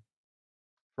 So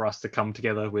for us to come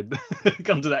together with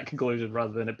come to that conclusion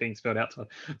rather than it being spelled out. So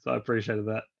I appreciated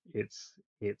that. It's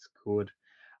good.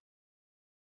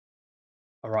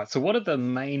 All right. So what are the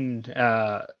main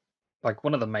like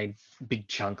one of the main big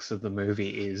chunks of the movie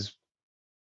is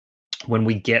when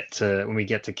we get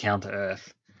to Counter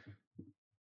Earth,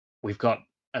 we've got,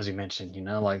 as you mentioned,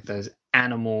 like those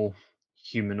animal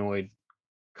humanoid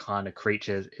kind of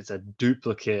creatures. It's a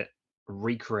duplicate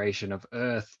recreation of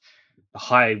Earth. The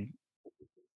High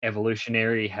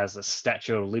Evolutionary has a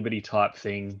Statue of Liberty type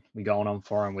thing going on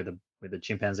for him with a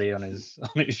chimpanzee on his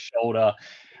on his shoulder.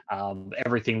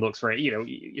 Everything looks very,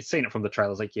 you've seen it from the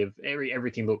trailers. Like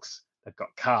everything looks. They've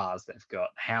got cars, they've got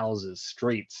houses,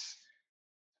 streets,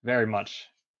 very much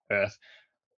Earth.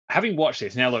 Having watched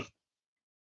this now, look,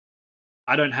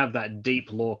 I don't have that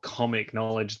deep lore comic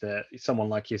knowledge that someone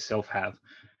like yourself have.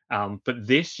 But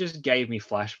this just gave me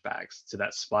flashbacks to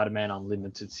that Spider-Man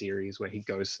Unlimited series where he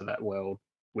goes to that world,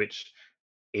 which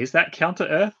is that Counter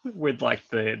Earth with like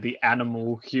the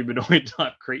animal humanoid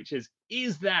type creatures.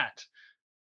 Is that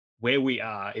where we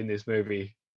are in this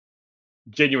movie?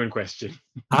 Genuine question.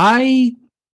 I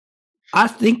I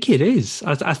think it is.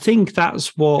 I think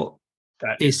that's what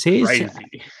That is this is.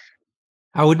 crazy.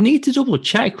 I would need to double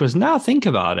check because now I think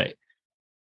about it,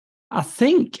 I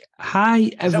think High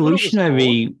Is that what it was called?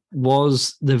 Evolutionary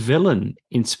was the villain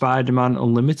in Spider-Man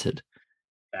Unlimited.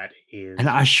 That And is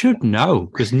I should know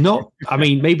because not, I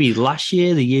mean, maybe last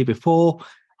year, the year before,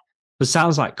 but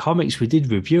sounds like comics, we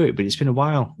did review it, but it's been a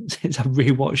while since I've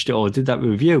rewatched it or did that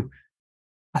review.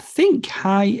 I think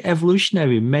High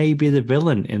Evolutionary may be the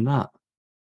villain in that.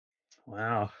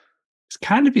 wow. It's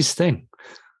kind of his thing.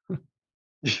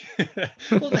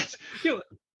 Well, that's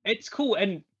it's cool,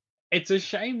 and it's a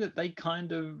shame that they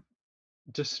kind of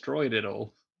destroyed it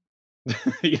all.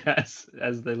 Yes,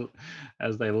 as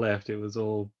they left, it was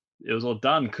all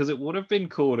done because it would have been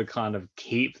cool to kind of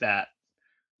keep that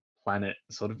planet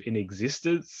sort of in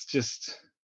existence, just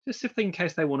if in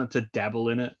case they wanted to dabble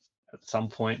in it at some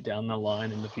point down the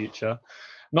line in the future.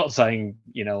 Not saying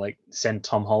like send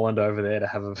Tom Holland over there to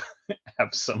have have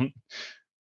some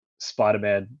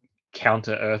Spider-Man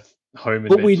counter Earth home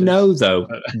But we know, adventures. though,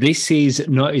 But this is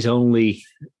not his only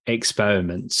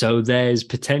experiment. So there's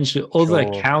potentially other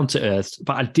sure, counter Earths.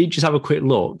 But I did just have a quick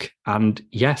look. And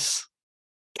yes,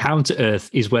 counter Earth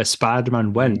is where Spider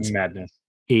Man went madness.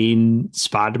 in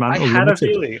Spider Man I had a Unlimited.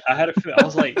 feeling. I had a feeling. I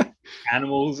was like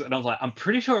animals, and I was like, I'm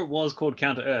pretty sure it was called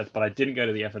Counter Earth, but I didn't go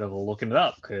to the effort of looking it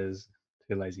up because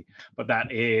too lazy. But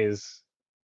that is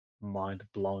mind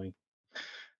blowing.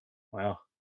 Wow.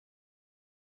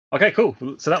 Okay, cool.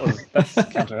 So that's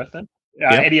Counter Earth then.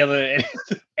 Yep. Any other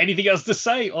anything else to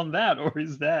say on that, or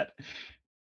is that?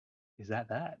 And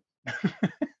That's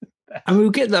we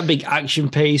get that big action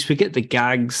piece. We get the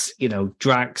gags.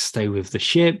 Drax stay with the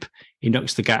ship. He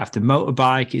knocks the guy off the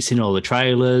motorbike. It's in all the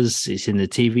trailers. It's in the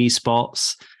TV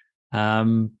spots.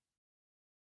 Um,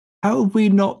 how have we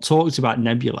not talked about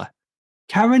Nebula?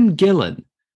 Karen Gillan,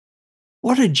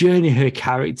 what a journey her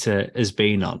character has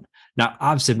been on. Now,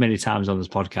 I've said many times on this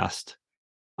podcast,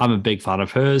 I'm a big fan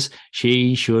of hers.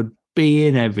 She should be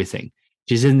in everything.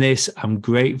 She's in this. I'm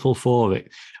grateful for it.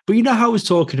 But you know how I was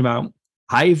talking about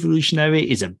High Evolutionary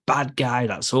is a bad guy.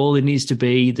 That's all he needs to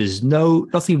be. There's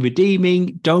nothing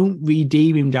redeeming. Don't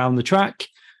redeem him down the track.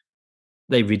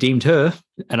 They redeemed her,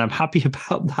 and I'm happy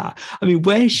about that. I mean,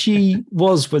 where she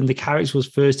was when the character was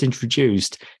first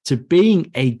introduced to being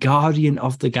a guardian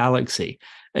of the galaxy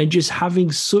and just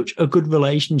having such a good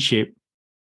relationship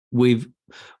with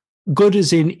good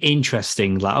as in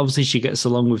interesting. Like obviously she gets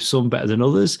along with some better than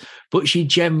others, but she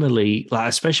generally, like,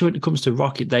 especially when it comes to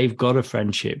Rocket, they've got a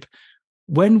friendship.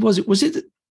 When was it? Was it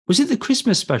the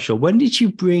Christmas special? When did you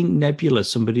bring Nebula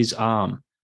somebody's arm?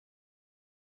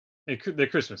 the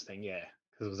Christmas thing, yeah,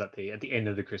 because it was at the end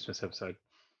of the Christmas episode,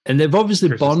 And they've obviously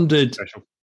Christmas bonded special.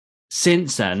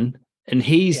 since then. And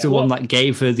he's Yeah, the one well, that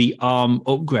gave her the arm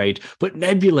upgrade. But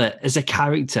Nebula as a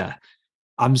character,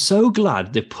 I'm so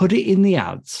glad they put it in the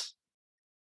ads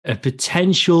a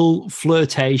potential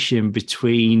flirtation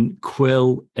between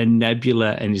Quill and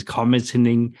Nebula, and he's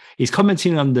commenting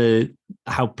on the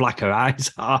how black her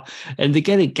eyes are, and they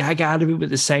get a gag out of it at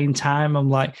the same time. I'm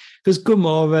like, because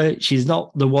Gamora, she's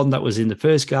not the one that was in the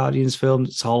first Guardians film.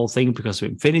 It's the whole thing because of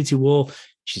Infinity War.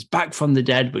 She's back from the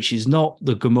dead, but she's not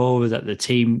the Gamora that the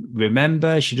team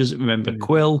remember. She doesn't remember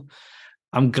Quill.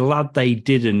 I'm glad they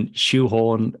didn't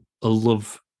shoehorn a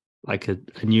love, like a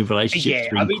new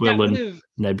relationship between Quill and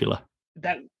Nebula.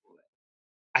 That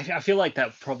I feel like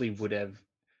that probably would have.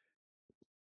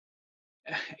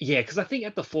 Yeah, because I think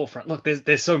at the forefront, look,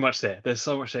 there's so much there. There's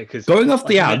so much there because going off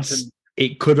the ads,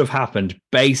 it could have happened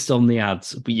based on the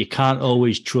ads, but you can't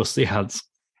always trust the ads.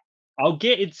 I'll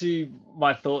get into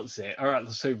my thoughts there. All right,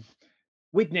 so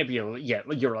with Nebula, yeah,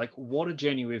 you're like, what a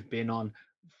journey we've been on.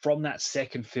 From that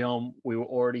second film, we were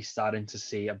already starting to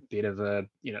see a bit of a,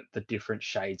 the different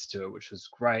shades to it, which was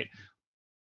great.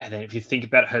 And then if you think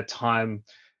about her time,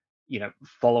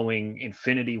 following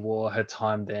Infinity War, her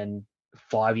time then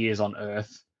 5 years on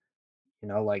Earth,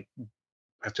 like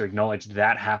have to acknowledge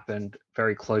that happened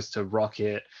very close to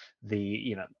Rocket.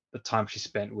 The time she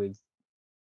spent with,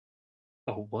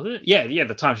 oh, was it? Yeah,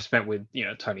 the time she spent with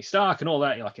Tony Stark and all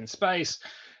that, like in space.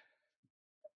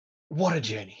 What a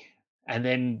journey! And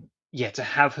then to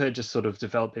have her just sort of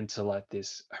develop into like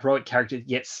this heroic character,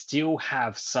 yet still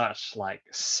have such like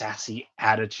sassy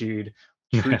attitude,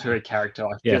 true to her character.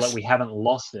 I feel like we haven't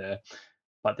lost her,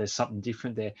 but there's something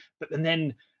different there. And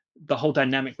then the whole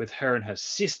dynamic with her and her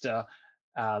sister,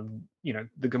 the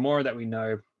Gamora that we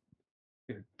know,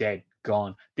 dead,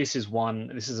 gone. This is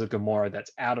a Gamora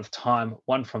that's out of time,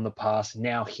 one from the past,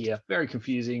 now here, very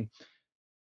confusing.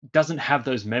 Doesn't have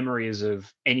those memories of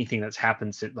anything that's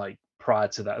happened since like prior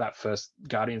to that first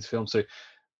Guardians film. So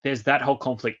there's that whole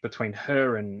conflict between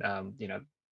her and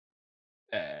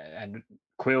and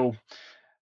Quill,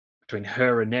 between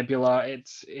her and Nebula.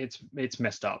 It's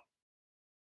messed up.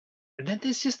 And then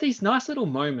there's just these nice little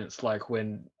moments, like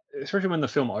especially when the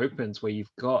film opens, where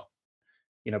you've got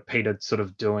Peter sort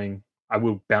of doing. I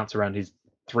will bounce around his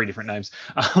three different names.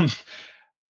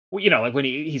 Well, like when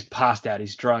he's passed out,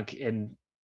 he's drunk, and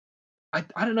I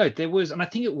don't know. There was, and I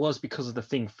think it was because of the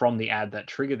thing from the ad that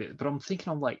triggered it. But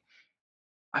I'm like,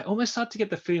 I almost start to get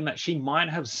the feeling that she might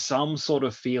have some sort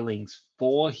of feelings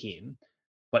for him,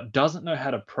 but doesn't know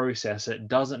how to process it,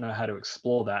 doesn't know how to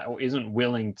explore that, or isn't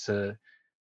willing to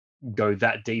go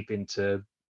that deep into,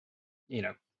 you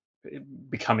know,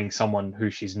 becoming someone who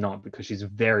she's not, because she's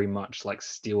very much like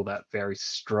still that very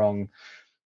strong,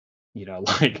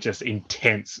 like just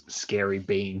intense, scary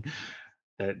being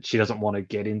that she doesn't want to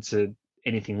get into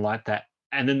anything like that.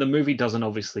 And then the movie doesn't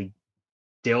obviously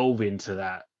delve into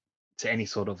that to any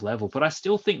sort of level, but I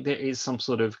still think there is some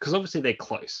sort of, because obviously they're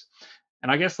close.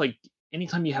 And I guess like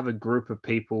anytime you have a group of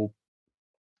people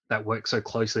that work so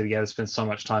closely together, spend so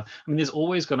much time, I mean, there's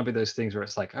always going to be those things where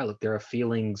it's like, oh, look, there are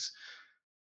feelings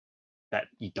that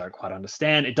you don't quite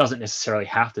understand. It doesn't necessarily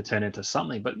have to turn into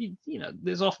something, but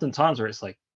there's often times where it's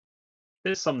like,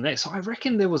 there's something there. So I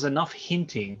reckon there was enough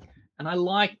hinting, and I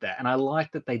like that. And I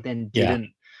like that they then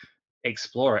didn't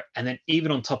explore it. And then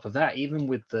even on top of that, even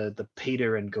with the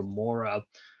Peter and Gamora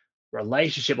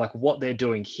relationship, like what they're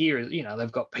doing here is,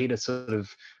 they've got Peter sort of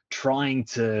trying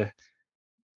to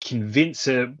convince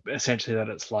her essentially that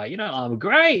it's like, I'm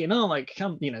great, like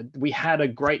come, we had a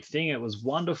great thing, it was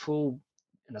wonderful.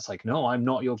 And it's like, no, I'm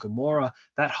not your Gamora,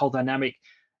 that whole dynamic.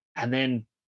 And then,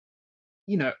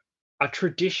 a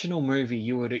traditional movie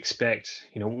you would expect,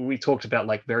 we talked about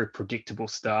like very predictable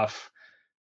stuff,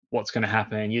 what's going to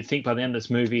happen. You'd think by the end of this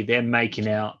movie, they're making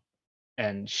out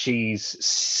and she's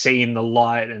seeing the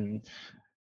light and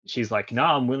she's like, no,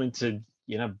 I'm willing to,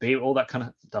 be all that kind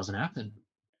of doesn't happen.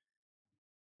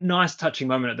 Nice touching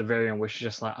moment at the very end where she's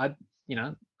just like, I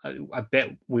bet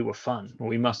we were fun, or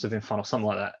we must have been fun, or something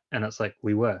like that. And it's like,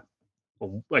 we were.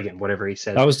 Or again, whatever he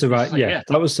says. That was the right, like,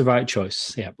 that was the right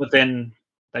choice. Yeah. But then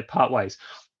they part ways.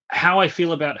 How I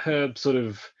feel about her sort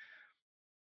of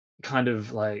kind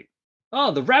of like,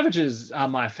 oh, the Ravagers are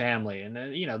my family. And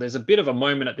then, there's a bit of a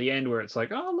moment at the end where it's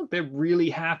like, oh, look, they're really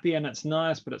happy and it's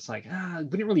nice, but it's like, we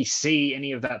didn't really see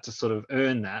any of that to sort of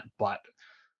earn that. But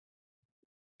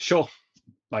sure,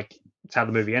 like it's how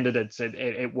the movie ended.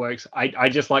 It works. I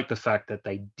just like the fact that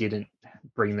they didn't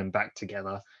bring them back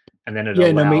together, and then it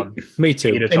allowed me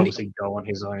too. Peter to obviously go on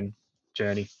his own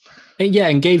journey.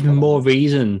 And gave him more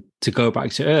reason to go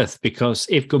back to Earth, because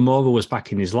if Gamora was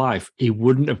back in his life, he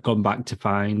wouldn't have gone back to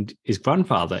find his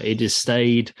grandfather. He just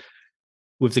stayed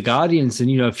with the Guardians,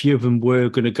 and a few of them were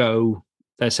going to go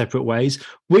their separate ways.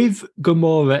 With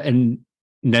Gamora and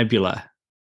Nebula,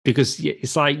 because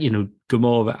it's like,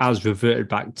 Gamora has reverted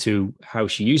back to how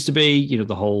she used to be,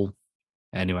 the whole,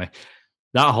 anyway,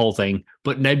 that whole thing.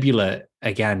 But Nebula,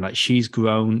 again, like she's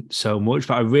grown so much.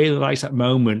 But I really like that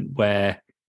moment where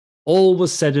all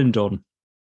was said and done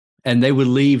and they were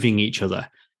leaving each other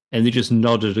and they just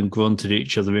nodded and grunted at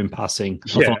each other in passing. I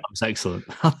thought that was excellent.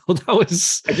 I thought that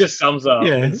was, it just sums up.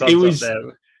 yeah, It was up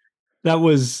there.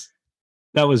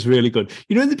 That was really good.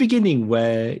 In the beginning,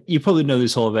 where you probably know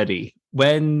this already,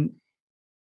 when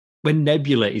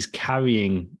Nebula is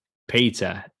carrying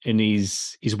Peter and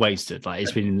he's wasted, like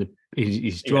he's been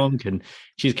he's drunk and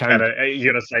she's carrying. Are you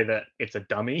gonna say that it's a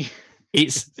dummy?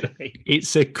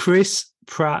 It's a Chris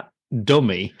Pratt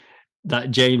dummy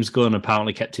that James Gunn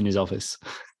apparently kept in his office.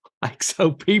 Like,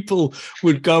 so people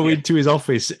would go into his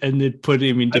office and they'd put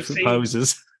him in different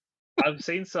poses. I've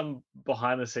seen some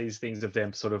behind the scenes things of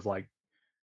them sort of like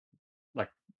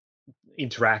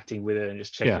interacting with it and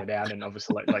just checking it out, and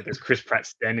obviously like there's Chris Pratt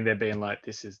standing there being like,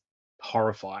 this is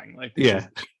horrifying, like this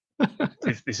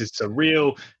is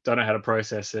surreal, don't know how to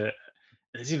process it.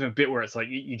 There's even a bit where it's like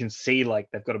you can see like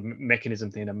they've got a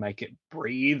mechanism thing to make it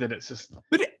breathe, and it's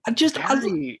just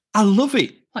I love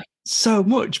it like so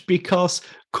much, because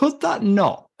could that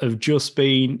not have just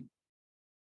been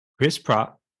Chris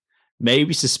Pratt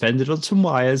maybe suspended on some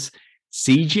wires,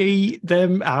 CG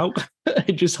them out,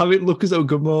 and just have it look as though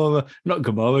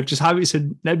just have it so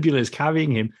Nebula's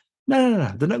carrying him?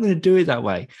 No, they're not going to do it that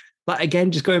way. But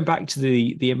again, just going back to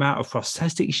the amount of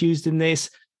prosthetics used in this,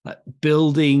 like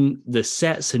building the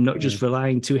sets and not just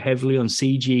relying too heavily on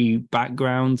CG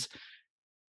backgrounds.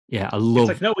 Yeah, I love.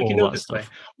 It's like, no, we can do it this way.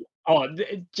 Oh,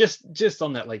 just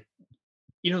on that, like,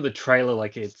 the trailer,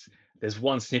 like there's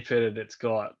one snippet that's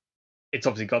it's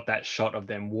obviously got that shot of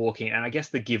them walking, and I guess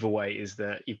the giveaway is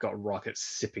that you've got Rocket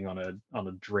sipping on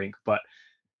a drink, but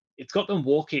it's got them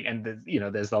walking, and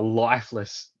there's the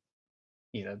lifeless,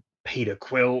 Peter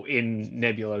Quill in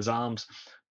Nebula's arms.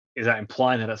 Is that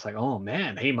implying that it's like, oh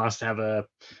man, he must have a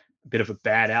bit of a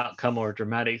bad outcome or a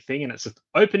dramatic thing? And it's the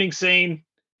opening scene,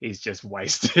 he's just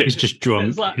wasted. He's just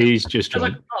drunk. He's just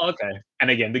drunk. Like, oh, okay. And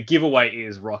again, the giveaway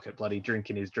is Rocket bloody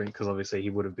drinking his drink, because obviously he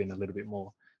would have been a little bit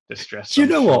more distressed. Do you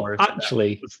know what?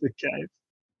 Actually,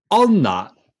 on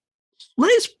that,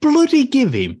 let's bloody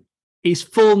give him his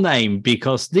full name,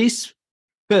 because this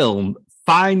film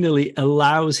finally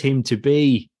allows him to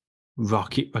be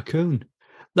Rocket Raccoon.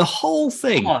 The whole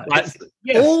thing,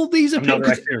 all these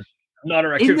appearances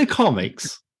in the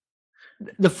comics,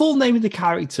 the full name of the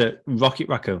character, Rocket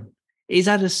Raccoon, is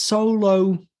at a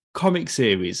solo comic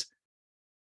series.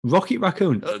 Rocket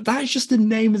Raccoon. That's just the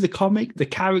name of the comic, the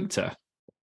character.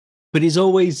 But he's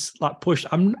always like pushed.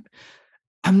 I'm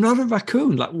not a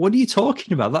raccoon. Like, what are you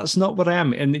talking about? That's not what I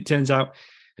am. And it turns out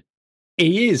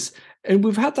he is. And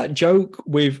we've had that joke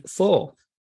with Thor,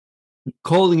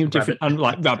 calling him different,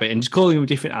 like rabbit, and just calling him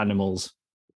different animals.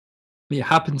 It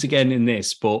happens again in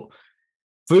this, but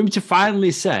for him to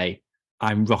finally say,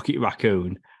 "I'm Rocket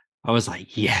Raccoon," I was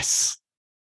like, yes,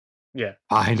 yeah,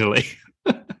 finally.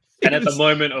 And at the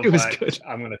moment of like, good.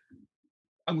 I'm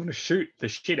gonna shoot the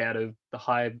shit out of the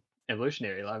High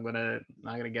Evolutionary. Like, I'm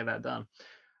gonna get that done.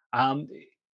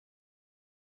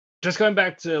 Just going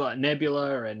back to like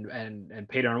Nebula and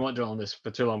Peter, and I won't dwell on this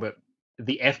for too long, but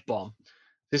the F-bomb.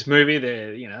 This movie,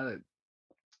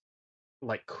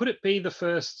 like, could it be the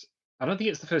first? I don't think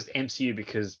it's the first MCU,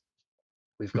 because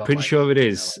we've got. I'm pretty sure it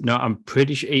is. No, I'm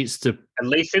pretty sure it's the. At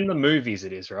least in the movies,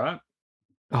 it is, right?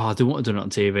 Oh, they want to do it on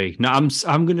TV. No, I'm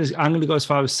gonna go as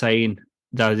far as saying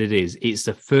that it is. It's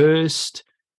the first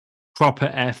proper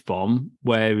F-bomb,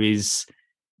 whereas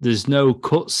there's no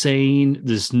cut scene,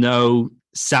 there's no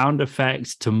sound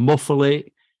effects to muffle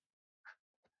it.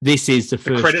 This is the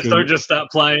first. The credits don't just start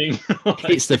playing.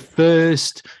 It's the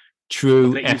first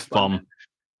true F-bomb.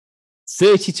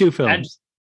 32 films.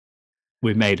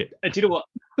 We made it. Do you know what?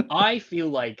 I feel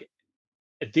like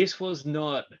this was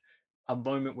not a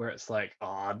moment where it's like,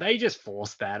 oh, they just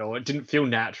forced that, or it didn't feel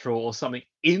natural or something.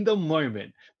 In the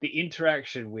moment, the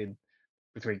interaction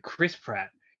between Chris Pratt,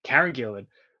 Karen Gillan,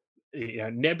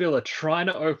 Nebula trying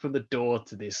to open the door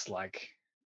to this, how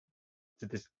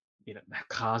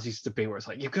cars used to be, where it's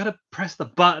like, you've got to press the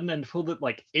button and pull the,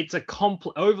 like, it's a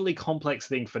overly complex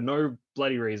thing for no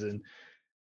bloody reason.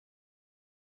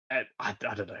 And I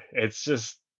don't know. It's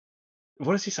just,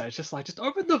 what does he say? It's just like, just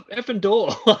open the effing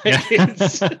door.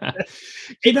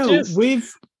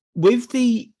 With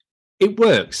the, it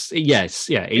works. Yes.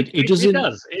 Yeah. It doesn't. It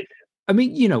does. I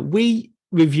mean, we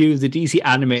review the DC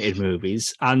animated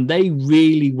movies, and they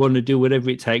really want to do whatever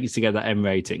it takes to get that M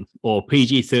rating or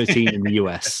PG-13 in the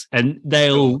US, and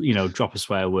they'll drop a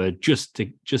swear word just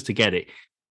to get it.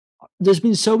 there's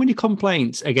been so many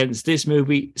complaints against this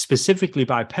movie specifically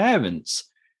by parents,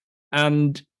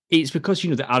 and it's because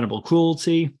the animal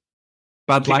cruelty,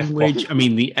 bad The F-bomb. language. I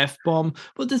mean, the F bomb.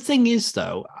 But the thing is,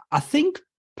 though, I think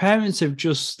parents have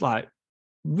just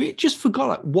just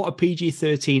forgot what a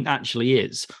PG-13 actually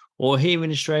is, or here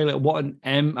in Australia, what an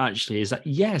M actually is. That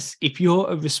yes, if you're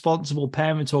a responsible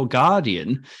parent or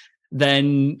guardian,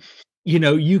 then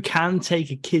you can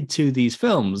take a kid to these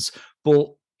films,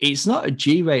 but it's not a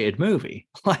G-rated movie.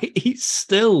 Like it's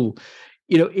still,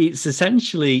 it's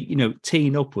essentially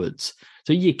teen upwards.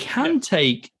 So you Yeah. can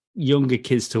take younger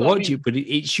kids to Well, I watch mean, it, but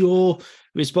it's your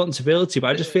responsibility. But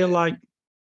I just feel like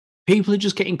people are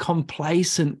just getting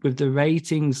complacent with the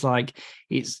ratings. Like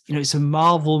it's a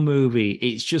Marvel movie.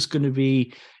 It's just going to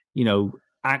be, I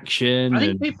action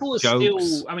think and people are jokes.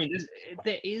 still. I mean,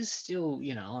 there is still,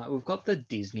 like we've got the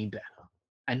Disney banner,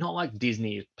 and not like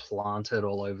Disney is planted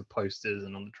all over posters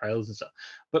and on the trailers and stuff.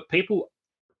 But people,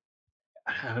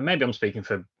 maybe I'm speaking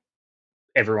for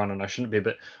everyone, and I shouldn't be,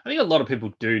 but I think a lot of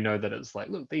people do know that it's like,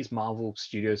 look, these Marvel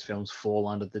Studios films fall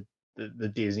under the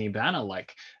Disney banner.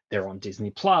 Like they're on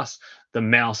Disney Plus. The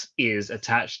mouse is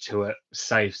attached to a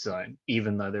safe zone,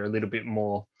 even though they're a little bit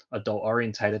more adult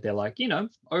orientated. They're like,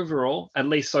 overall, at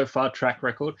least so far, track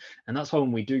record. And that's why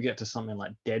when we do get to something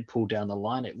like Deadpool down the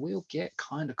line, it will get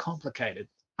kind of complicated.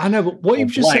 I know, but what Or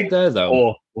you've just said Blade, there, though,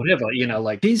 or whatever,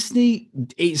 like, Disney,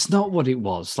 it's not what it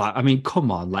was. Like, I mean, come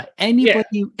on, like yeah.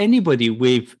 anybody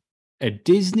with a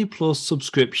Disney Plus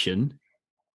subscription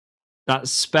that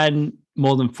spent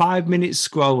more than 5 minutes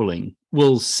scrolling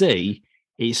will see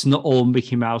it's not all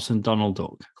Mickey Mouse and Donald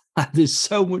Duck. There's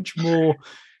so much more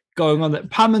going on.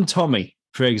 That Pam and Tommy,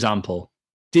 for example,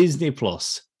 Disney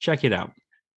Plus, check it out.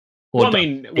 Or Well, I don't,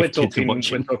 mean, if kids are we're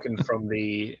watching. talking from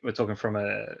we're talking from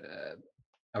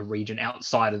a region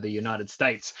outside of the United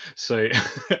States. So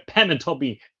Pam and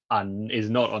Tommy is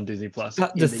not on Disney Plus The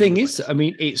in the thing is, US. I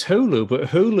mean, it's Hulu, but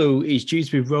Hulu is due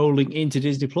to be rolling into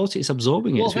Disney Plus. It's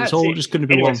absorbing it, Well, so it's that's all it. just going to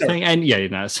be Anyway, one sorry, thing. And yeah,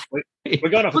 it's we're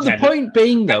going off a but the tangent. point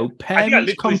being, I, though, I think I parents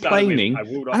literally started with complaining. I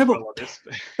will I not know, follow this.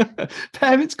 but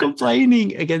parents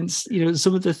complaining against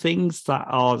some of the things that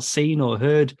are seen or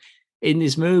heard in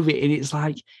this movie, and it's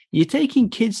like you're taking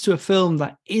kids to a film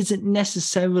that isn't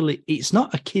necessarily. It's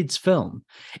not a kids' film.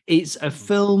 It's a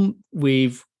film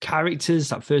with characters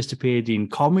that first appeared in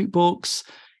comic books.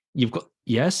 You've got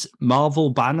yes, Marvel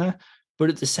banner, but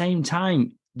at the same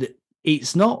time,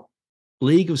 it's not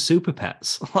League of Super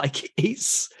Pets. Like I,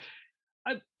 it's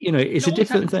a no one's different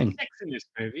having thing. sex in this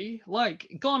movie.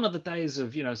 Like, gone are the days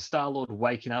of Star Lord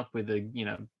waking up with a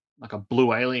like a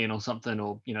blue alien or something,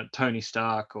 or Tony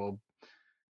Stark, or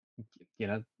you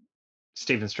know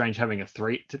Stephen Strange having a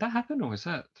three. Did that happen, or was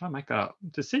that? Did I make that up?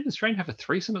 Did Stephen Strange have a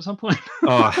threesome at some point?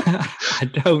 Oh,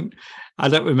 I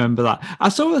don't remember that. I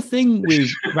saw a thing with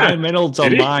Ryan Reynolds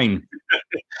Did he? online.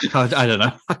 I don't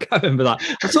know. I can't remember that.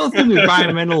 I saw a thing with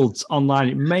Ryan Reynolds online.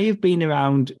 It may have been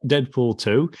around Deadpool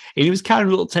 2. And he was kind of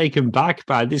a little taken back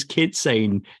by this kid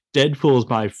saying Deadpool's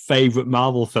my favorite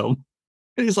Marvel film.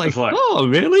 And he's It's like, like, oh,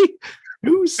 really?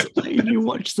 Who's letting you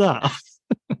watch that?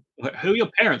 who are your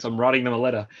parents? I'm writing them a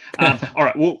letter. All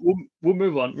right, we'll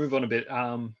move on a bit.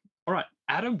 All right,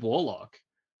 Adam Warlock,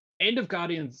 end of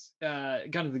Guardians of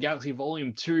the Galaxy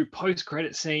Volume 2, post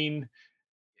credit scene.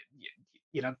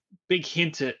 Big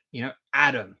hint at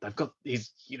Adam. They've got his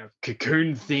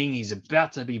cocoon thing. He's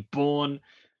about to be born.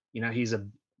 He's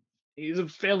a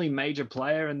fairly major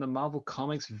player in the Marvel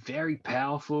comics. Very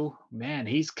powerful man.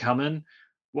 He's coming.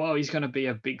 Whoa, he's going to be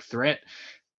a big threat.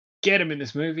 Get him in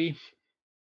this movie.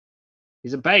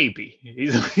 He's a baby.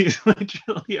 He's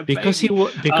literally a Because baby.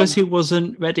 because he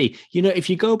wasn't ready. If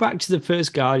you go back to the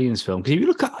first Guardians film, because if you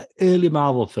look at early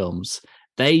Marvel films,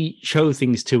 they show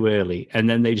things too early and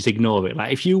then they just ignore it.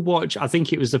 Like if you watch, I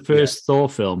think it was the Yeah, first Thor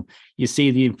film, you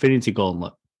see the Infinity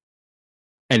Gauntlet.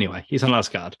 Anyway, he's on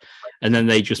Asgard, and then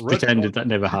they just Rogue One. pretended that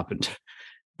never happened.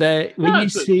 There, when No, you I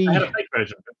had see, a fake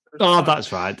version. It's oh, fine.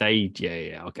 that's right.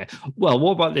 Yeah, okay. Well,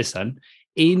 what about this then?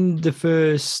 In the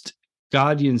first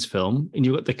Guardians film, and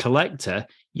you've got the Collector,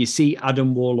 you see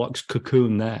Adam Warlock's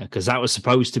cocoon there because that was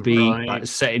supposed to be Right. like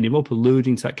setting him up,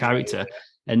 alluding to that Yeah, character,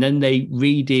 and then they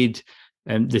redid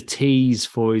the tease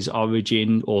for his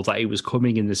origin or that he was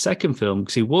coming in the second film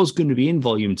because he was going to be in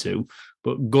Volume 2,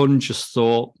 but Gunn just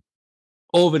thought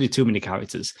already too many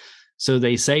characters, so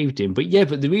they saved him. But yeah,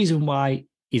 but the reason why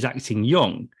he's acting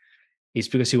young is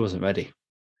because he wasn't ready.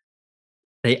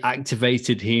 They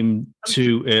activated him yeah.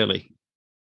 too early.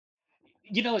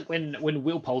 Like when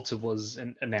Will Poulter was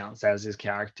announced as his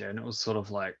character, and it was sort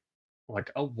of like,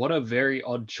 oh, what a very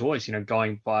odd choice,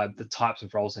 going by the types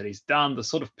of roles that he's done, the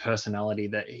sort of personality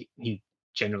that he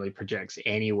generally projects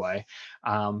anyway.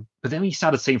 But then we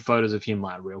started seeing photos of him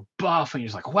like real buff, and you're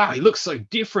just like, wow, he looks so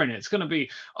different. It's gonna be,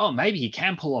 oh, maybe he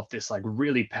can pull off this like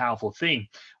really powerful thing.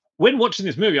 When watching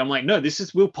this movie, I'm like, no, this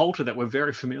is Will Poulter that we're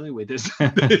very familiar with. Yeah,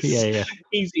 This yeah.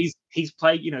 he's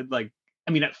played, like,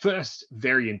 I mean, at first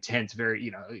very intense,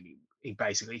 very, he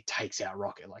basically takes out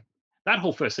Rocket. Like that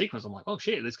whole first sequence, I'm like, oh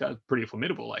shit, this guy's pretty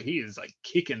formidable. Like he is like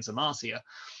kicking some ass here.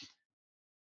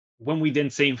 When we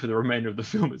then see him for the remainder of the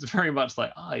film, it's very much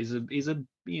like, oh, he's a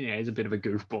bit of a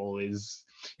goofball. He's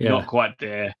not Yeah. quite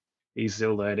there. He's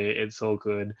still learning. It's all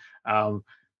good. Um,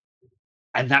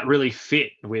 and that really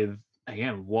fit with,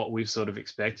 again, what we've sort of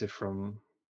expected from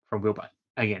Will. But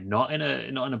again, not in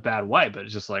a bad way, but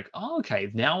it's just like, oh, okay,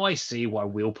 now I see why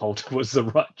Will Poulter was the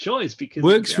right choice, because it's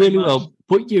Works very really much well.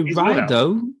 But you're his right wheelhouse.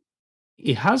 though.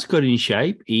 He has got in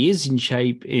shape. He is in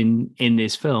shape in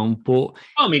this film, but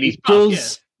I mean, he's it buff, yeah,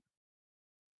 does.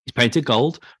 He's painted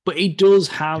gold, but he does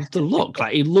have the look.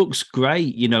 Like he looks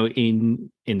great,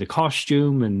 in the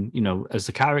costume and as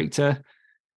the character.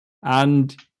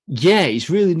 And yeah, it's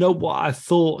really not what I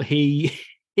thought he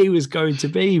he was going to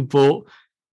be, but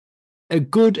a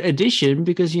good addition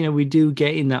because we do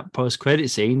get in that post credit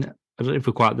scene. I don't know if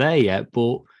we're quite there yet,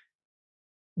 but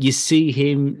you see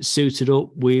him suited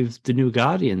up with the new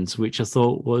Guardians, which I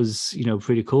thought was,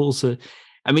 pretty cool. So,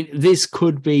 I mean, this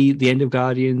could be the end of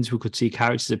Guardians. We could see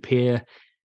characters appear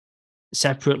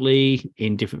separately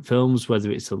in different films,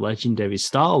 whether it's the legendary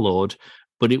Star Lord.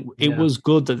 But it yeah, was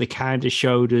good that they kind of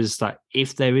showed us that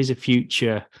if there is a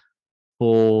future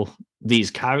for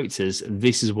these characters,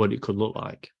 this is what it could look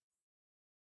like.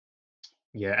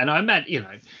 yeah. And I meant,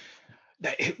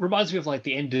 it reminds me of like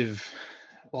the end of,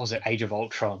 what was it, Age of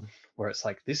Ultron, where it's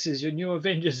like, this is your new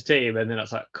Avengers team, and then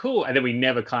it's like, cool, and then we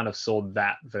never kind of saw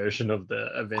that version of the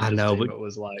I Avengers know, team. but It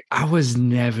was like, I was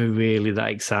never really that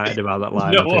excited about that no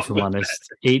lineup, one if I'm was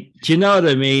honest. Do you know what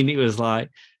I mean? It was like,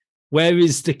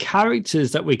 whereas the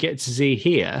characters that we get to see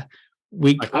here,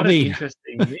 like, I what an mean,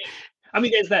 interesting mix. I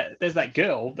mean, there's that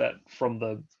girl that from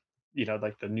the,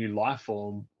 like the new life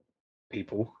form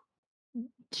people,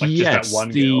 like just that yes,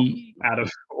 one girl out of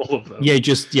all of them.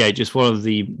 just one of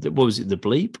what was it, the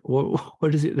bleep?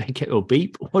 What is it they kept, or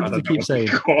beep? What I did they don't know keep what they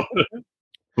saying? call it.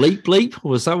 Bleep bleep?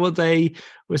 Was that what they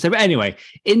were saying? But anyway,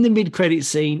 in the mid-credit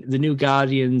scene, the new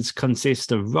Guardians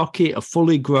consist of Rocket, a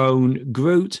fully grown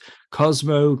Groot,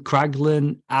 Cosmo,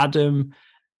 Kraglin, Adam,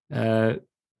 uh,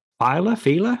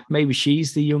 Fila, maybe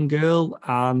she's the young girl,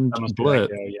 and That must be that Blurp.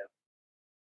 girl, yeah.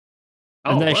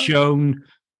 And Oh, they're what? shown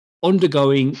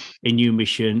undergoing a new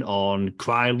mission on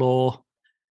Krylor.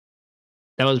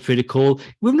 That was pretty cool.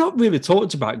 We've not really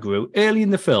talked about Groot early in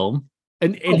the film,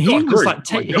 and Oh he God, was Groot. like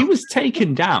Oh my he God. was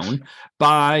taken down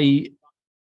by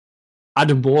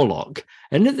Adam Warlock,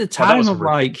 and at the Oh, that time was I'm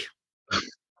horrific. like,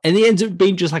 and he ends up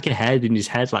being just like a head, and his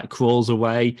head like crawls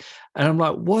away, and I'm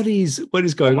like, what is Oh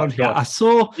going my on here? God.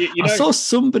 You I know, saw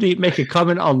somebody make a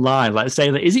comment online, like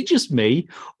saying that is it just me,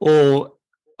 or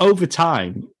over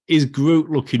time is Groot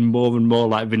looking more and more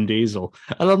like Vin Diesel?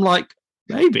 And I'm like,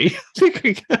 maybe I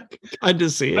can kind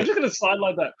of see I'm it. just gonna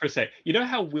sideline that for a sec. You know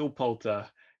how Will Poulter,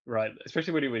 right,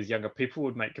 especially when he was younger, people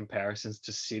would make comparisons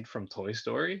to Sid from Toy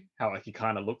Story, how like he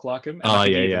kind of looked like him, and I Oh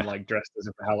think yeah, he even yeah. like dressed as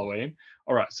him for Halloween.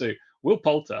 All right, so Will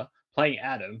Poulter playing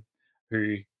Adam,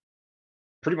 who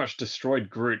pretty much destroyed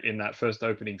Groot in that first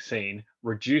opening scene,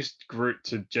 reduced Groot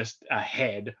to just a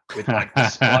head with like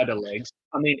spider legs.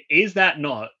 I mean, is that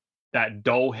not that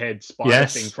doll head spider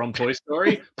thing Yes, from Toy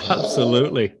Story?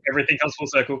 absolutely. Everything comes full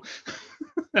circle.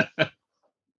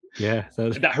 Yeah,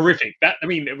 That horrific. That, I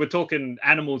mean, we're talking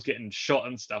animals getting shot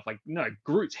and stuff. Like, no,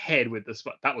 Groot's head with the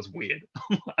that was weird.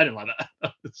 I didn't like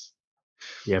that.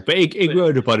 yeah, but it But grew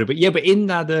about it. But yeah, but in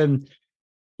that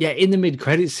in the mid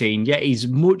credit scene, yeah, he's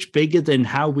much bigger than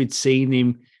how we'd seen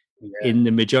him yeah. in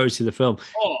the majority of the film.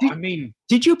 Oh, I Did, mean,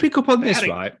 did you pick up on they had this,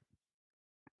 a right?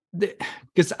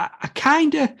 Because I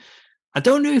kind of, I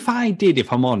don't know if I did,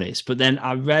 if I'm honest, but then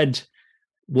I read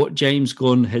what James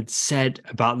Gunn had said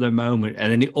about the moment,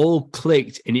 and then it all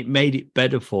clicked and it made it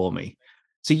better for me.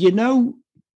 So,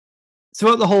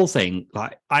 throughout the whole thing,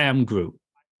 like, I am Groot.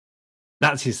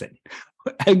 That's his thing.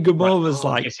 And right. Gamora's Oh,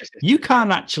 like, yes, yes, yes, you yes, yes.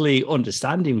 can't actually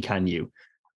understand him, can you?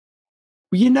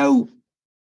 Well,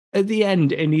 at the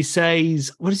end, and he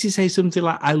says, what does he say? Something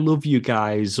like, I love you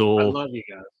guys, I or love you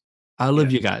guys. I Yeah.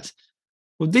 love you guys.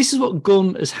 Well, this is what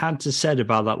Gunn has had to said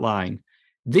about that line.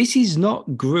 This is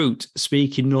not Groot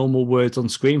speaking normal words on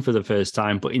screen for the first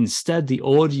time, but instead the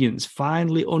audience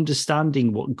finally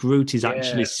understanding what Groot is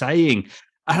actually Yeah. saying.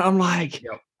 And I'm like,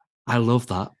 Yep. I love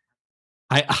that.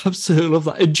 I absolutely love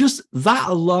that. And just that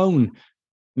alone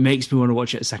makes me want to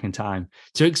watch it a second time.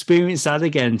 To experience that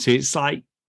again, so it's like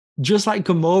just like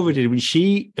Gamora did when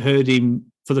she heard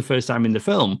him for the first time in the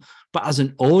film, but as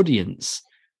an audience,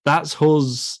 that's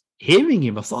us hearing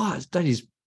him. I thought, that is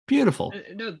beautiful.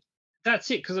 No,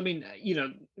 that's it. Because I mean,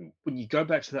 when you go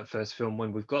back to that first film,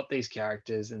 when we've got these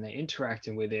characters and they're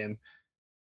interacting with him,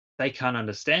 they can't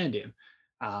understand him.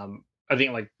 I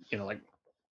think, like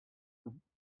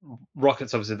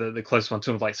Rocket's obviously the close one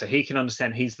to him. Like, so he can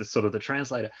understand. He's the sort of the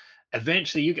translator.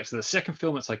 Eventually, you get to the second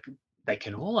film. It's like they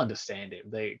can all understand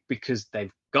him. Because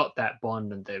they've got that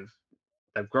bond and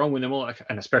they've grown with him all,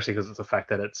 and especially because it's the fact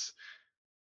that it's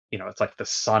like the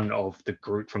son of the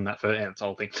group from that first, and it's the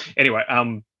whole thing. Anyway,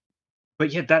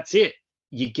 but yeah, that's it.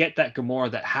 You get that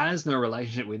Gamora that has no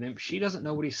relationship with him. She doesn't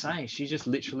know what he's saying. She just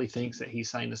literally thinks that he's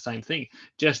saying the same thing.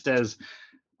 Just as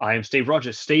I am Steve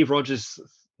Rogers. Steve Rogers,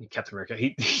 Captain America.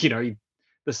 He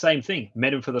the same thing.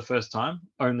 Met him for the first time.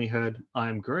 Only heard I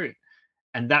am Groot,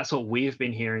 and that's what we've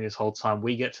been hearing this whole time.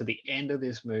 We get to the end of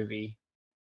this movie,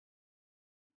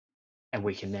 and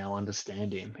we can now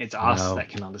understand him. It's us No. that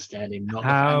can understand him, not the.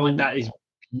 And like How that is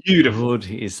beautiful.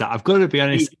 good is that? I've got to be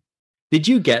honest. Did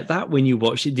you get that when you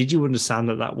watched it? Did you understand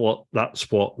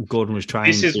that's what Gordon was trying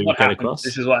This is to what get happened. across?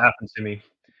 This is what happened to me.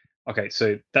 Okay,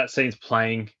 so that scene's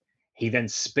playing. He then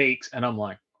speaks, and I'm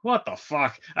like, "What the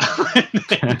fuck?"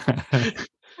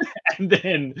 and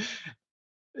then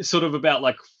sort of about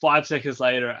like 5 seconds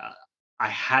later, I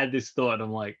had this thought. And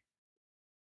I'm like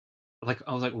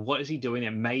I was like, "What is he doing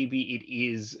there?" Maybe it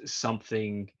is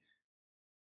something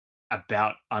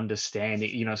about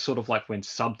understanding, sort of like when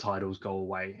subtitles go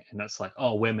away and it's like,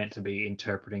 oh, we're meant to be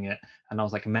interpreting it. And I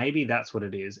was like, maybe that's what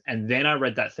it is. And then I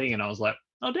read that thing and I was like,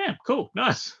 oh damn, cool,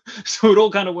 nice. So it all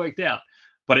kind of worked out.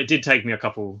 But it did take me a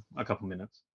couple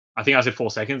minutes. I think I said 4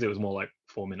 seconds, it was more like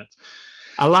 4 minutes.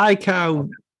 I like how,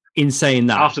 in saying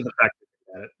that, After the fact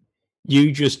about it.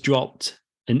 you just dropped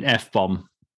an F bomb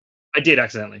I did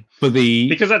accidentally. for the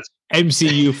Because that's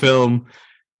MCU film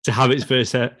to have its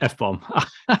first F bomb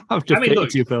after I mean,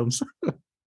 look, 32 films.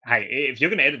 hey, if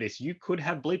you're gonna edit this, you could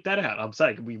have bleeped that out. I'm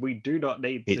saying we do not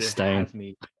need It's to staying. have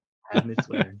me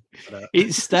swearing. But,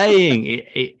 It's staying.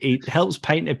 It helps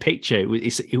paint a picture.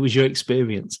 It was your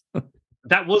experience.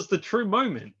 that was the true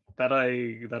moment that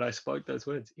I spoke those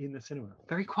words in the cinema,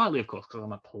 very quietly, of course, because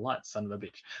I'm a polite son of a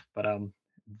bitch. But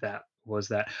that was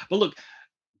that. But look,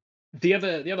 the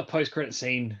other post credit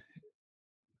scene,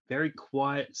 very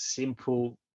quiet,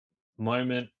 simple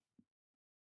moment.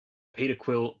 Peter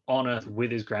Quill on Earth with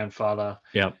his grandfather,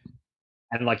 Yeah.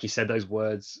 and like you said, those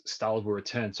words, "Star Wars will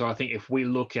return." So I think if we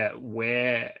look at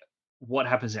what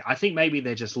happens there, I think maybe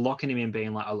they're just locking him in,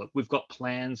 being like, "Oh, look, we've got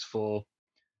plans for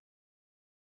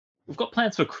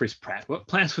Chris Pratt. We've got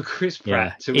plans for Chris Yeah.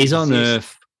 Pratt to He's on exist.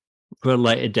 Earth for a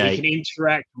later He can date.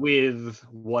 interact with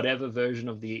whatever version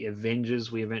of the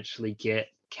Avengers we eventually get,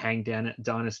 Kang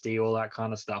Dynasty, all that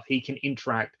kind of stuff. He can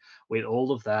interact with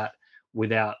all of that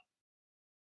without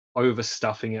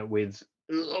overstuffing it with,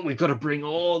 "Oh, we've got to bring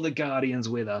all the Guardians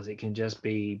with us." It can just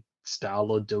be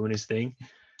Star-Lord doing his thing.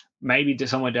 Maybe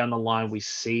somewhere down the line we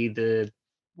see the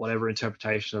whatever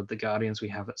interpretation of the Guardians we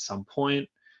have at some point.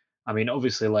 I mean,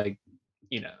 obviously, like,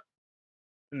 you know,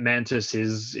 Mantis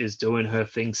is doing her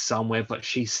thing somewhere, but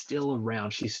she's still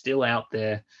around. She's still out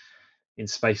there in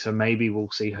space. So maybe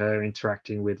we'll see her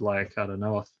interacting with, like, I don't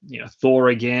know, Thor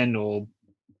again, or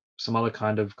some other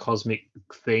kind of cosmic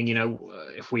thing.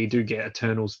 If we do get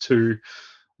Eternals 2,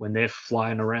 when they're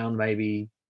flying around, maybe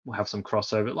we'll have some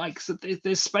crossover. Like, so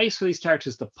there's space for these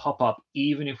characters to pop up,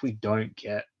 even if we don't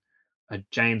get a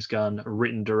James Gunn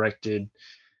written, directed.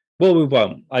 Well, we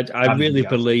won't. I Guardians of the really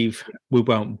Galaxy. believe we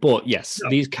won't. But yes, No,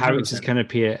 these characters 100%. can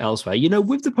appear elsewhere.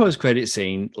 With the post-credit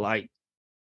scene, like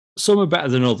some are better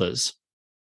than others.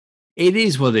 It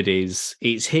is what it is.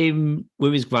 It's him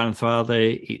with his grandfather.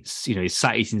 It's he's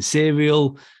sat eating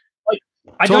cereal, Like,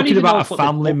 I don't talking even know about a if what they're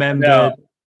family talking member. about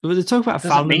Well, they talk about a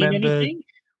doesn't family mean member. anything.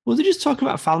 Well, they're just talking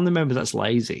about a family member that's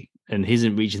lazy and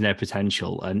isn't reaching their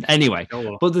potential. And anyway,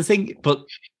 Sure. but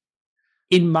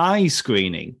in my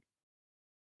screening,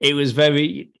 it was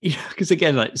very because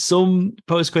again, like some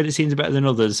post-credit scenes are better than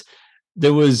others.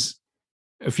 There was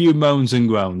a few moans and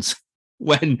groans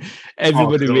when Oh,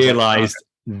 everybody because I was like, oh, realized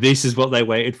this is what they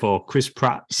waited for: Chris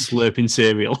Pratt slurping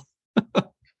cereal.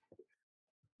 But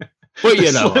the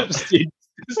you know what?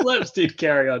 slurps did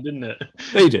carry on, didn't it?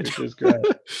 They did. Which is great.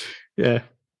 Yeah.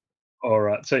 All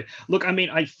right. So, look, I mean,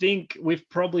 I think we've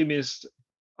probably missed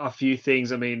a few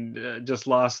things. I mean, just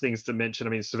last things to mention.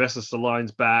 I mean, Sylvester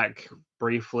Stallone's back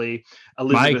briefly.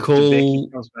 Elizabeth Debicki Michael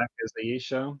comes back as the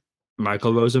Isha.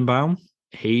 Michael Rosenbaum,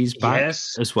 he's back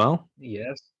Yes, as well.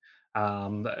 yes.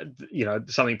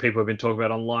 Something people have been talking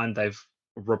about online. They've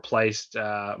replaced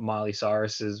Miley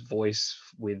Cyrus's voice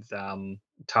with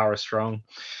Tara Strong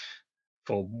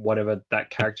for whatever that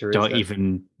I character is. don't That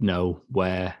even know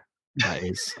where that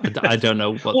is. I don't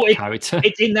know what well, character.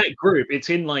 it's in that group. It's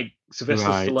in like Sylvester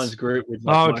Right. Stallone's group with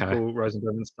like Oh, okay. Michael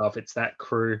Rosenberg and stuff. It's that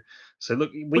crew. So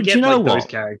look, we But do you get know like those what?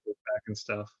 characters back and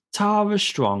stuff. Tara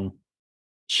Strong,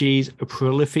 she's a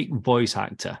prolific voice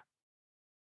actor.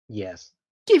 Yes,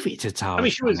 Give it to I Tara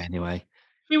mean Strong anyway.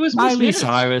 she was Miss Miley Minutes.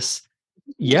 Cyrus,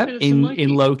 Miss yep, Minutes in in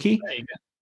Loki. Loki. There you go.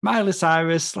 Miley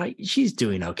Cyrus, like she's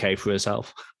doing okay for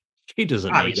herself. She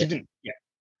doesn't I mean, need she it. didn't. Yeah,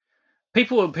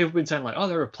 people have been saying like, oh,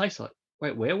 they replaced her. Like,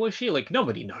 wait, where was she? Like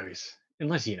nobody knows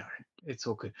unless you know. It's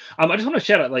all good. I just want to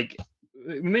shout out like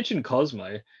we mentioned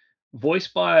Cosmo,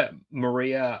 voiced by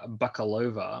Maria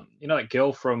Bakalova. You know that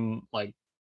girl from like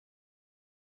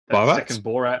that Borat? second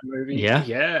Borat movie. Yeah.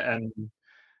 Yeah, and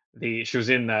the she was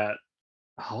in that.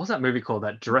 Oh, what was that movie called?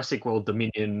 That Jurassic World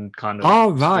Dominion kind of Oh,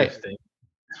 spoof right. thing.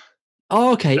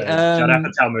 Oh, okay. The Judd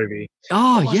Apatow movie.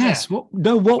 Oh, What was that? yes. What?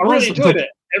 No, what I really was enjoyed the? it.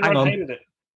 Hang Everyone on. hated it.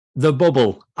 The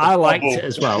Bubble. The I liked it Bubble.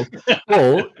 as well.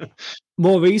 But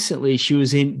more recently, she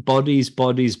was in Bodies,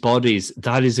 Bodies, Bodies.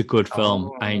 That is a good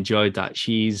film. I Oh, enjoyed that.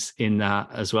 She's in that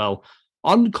as well.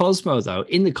 On Cosmo, though,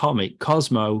 in the comic,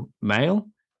 Cosmo, male,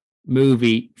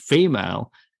 movie,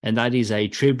 female, and that is a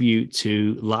tribute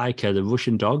to Laika, the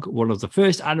Russian dog, one of the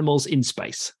first animals in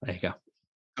space. There you go.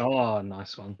 oh,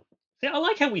 nice one. See, I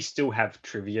like how we still have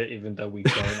trivia, even though we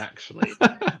don't actually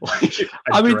like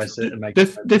I mean, address it and make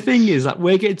it the open. thing is that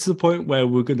we're getting to the point where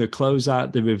we're going to close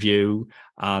out the review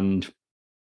and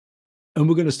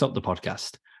we're going to stop the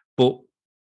podcast. But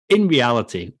in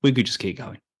reality, we could just keep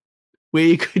going.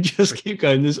 We could just keep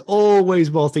going. There's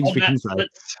always more things On we that, can say.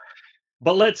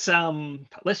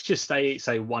 let's just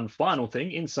say one final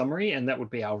thing in summary, and that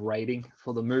would be our rating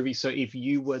for the movie. So, if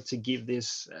you were to give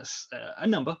this a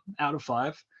number out of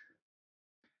 5,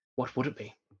 what would it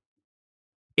be?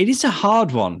 It is a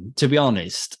hard one, to be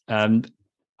honest.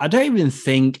 I don't even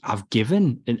think I've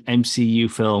given an MCU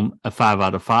film a 5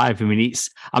 out of 5. I mean,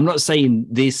 I'm not saying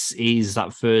this is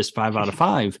that first 5 out of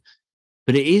 5,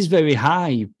 but it is very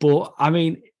high. But I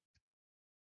mean,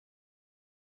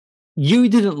 you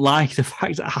didn't like the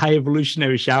fact that High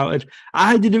Evolutionary shouted.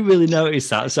 I didn't really notice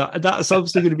that. So that's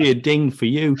obviously going to be a ding for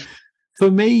you. For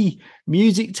me,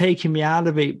 music taking me out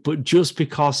of it, but just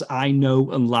because I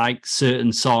know and like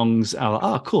certain songs, I'm like,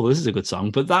 oh, cool, this is a good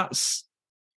song. But that's,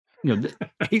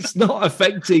 it's not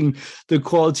affecting the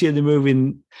quality of the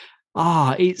movie.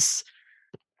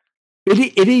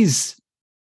 It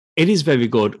is very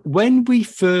good. When we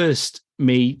first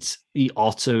meet the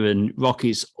Otter and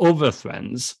Rocket's other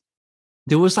friends,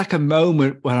 there was like a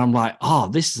moment where I'm like, oh,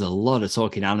 this is a lot of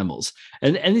talking animals.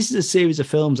 And this is a series of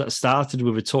films that started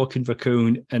with a talking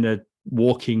raccoon and a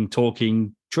walking,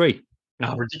 talking tree. Oh,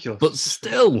 But ridiculous.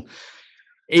 still,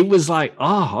 it was like,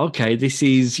 oh, okay, this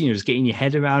is, just getting your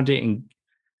head around it. And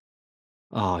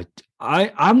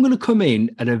I'm going to come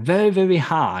in at a very, very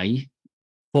high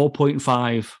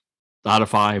 4.5 out of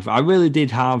 5. I really did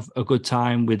have a good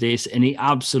time with this. And it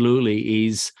absolutely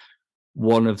is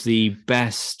one of the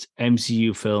best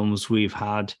MCU films we've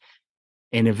had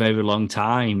in a very long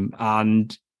time.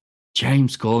 And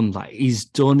James Gunn, like, he's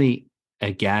done it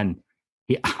again.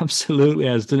 He absolutely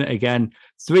has done it again.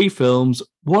 3 films,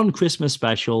 1 Christmas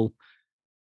special.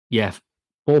 Yeah,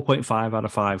 4.5 out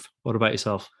of 5. What about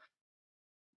yourself?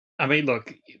 I mean,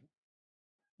 look,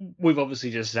 we've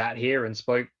obviously just sat here and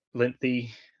spoke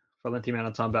lengthy for a lengthy amount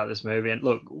of time about this movie. And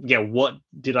look, yeah, what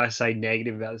did I say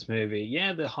negative about this movie?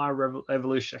 Yeah, the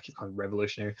evolution, I keep calling it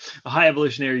revolutionary, the high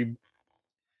evolutionary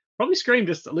probably screamed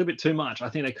just a little bit too much. I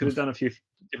think they could have done a few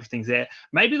different things there.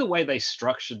 Maybe the way they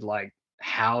structured, like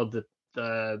how the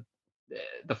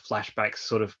the flashbacks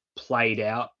sort of played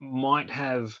out, might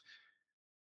have,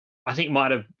 I think, might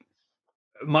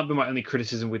be my only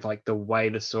criticism with like the way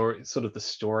the story sort of the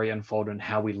story unfolded and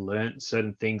how we learned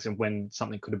certain things and when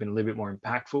something could have been a little bit more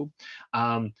impactful.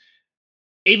 Um,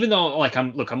 Even though like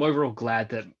I'm overall glad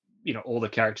that all the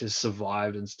characters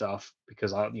survived and stuff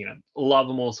because I love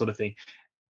them all sort of thing.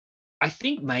 I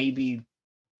think maybe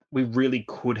we really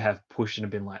could have pushed and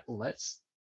have been like, let's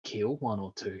kill one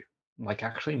or two, like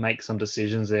actually make some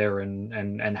decisions there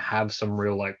and have some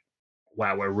real like,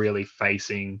 wow, we're really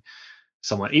facing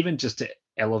someone, even just to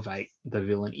elevate the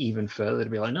villain even further to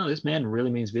be like, no, this man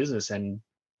really means business. And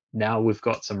now we've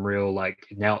got some real like,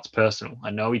 now it's personal.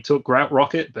 I know he took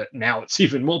Rocket, but now it's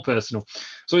even more personal.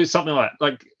 So it's something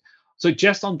like so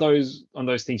just on those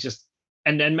things, just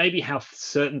and then maybe how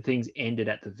certain things ended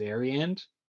at the very end,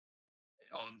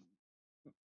 um,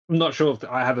 I'm not sure if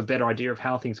I have a better idea of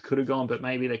how things could have gone, but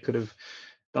maybe they could have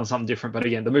done something different. But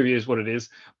again, the movie is what it is.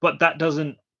 But that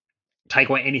doesn't take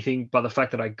away anything by the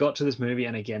fact that I got to this movie,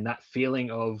 and again, that feeling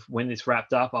of when this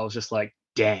wrapped up, I was just like,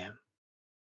 damn,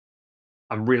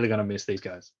 I'm really gonna miss these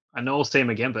guys. I know I'll see them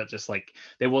again, but just like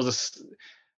there was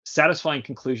satisfying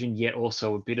conclusion, yet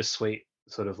also a bittersweet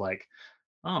sort of like,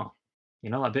 oh,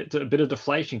 a bit of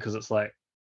deflation because it's like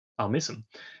I'll miss them.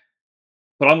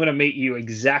 But I'm gonna meet you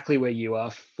exactly where you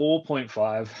are,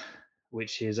 4.5,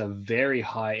 which is a very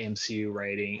high MCU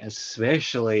rating,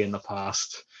 especially in the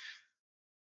past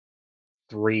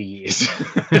 3 years.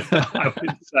 I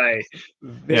would say Yeah.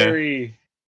 very,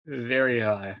 very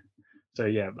high. So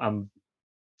yeah,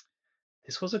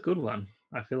 this was a good one.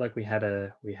 I feel like we had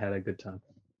a good time,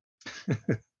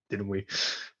 didn't we?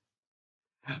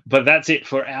 But that's it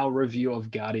for our review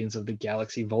of Guardians of the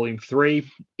Galaxy Volume 3.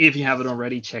 If you haven't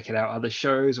already, check out our other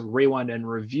shows, Rewind and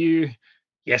Review.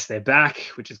 Yes, they're back,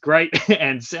 which is great,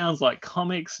 and sounds like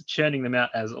comics, churning them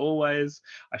out as always.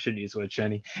 I shouldn't use the word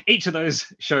churning. Each of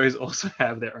those shows also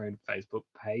have their own Facebook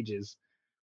pages.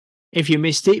 If you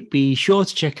missed it, be sure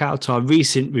to check out our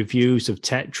recent reviews of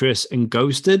Tetris and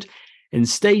Ghosted, and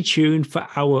stay tuned for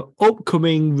our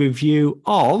upcoming review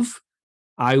of,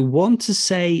 I want to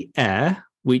say, Air,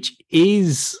 which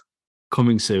is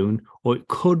coming soon, or it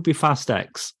could be Fast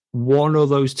X. One of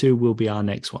those two will be our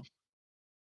next one.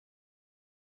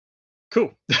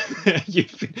 Cool.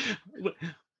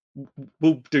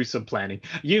 We'll do some planning.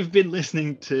 You've been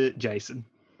listening to Jason.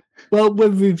 Well, we're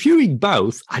reviewing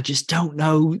both. I just don't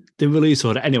know the release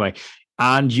order. Anyway,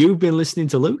 and you've been listening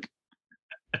to Luke.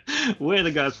 We're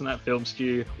the guys from That Film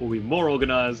Stew. We'll be more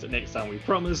organized next time, we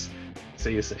promise.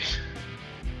 See you soon.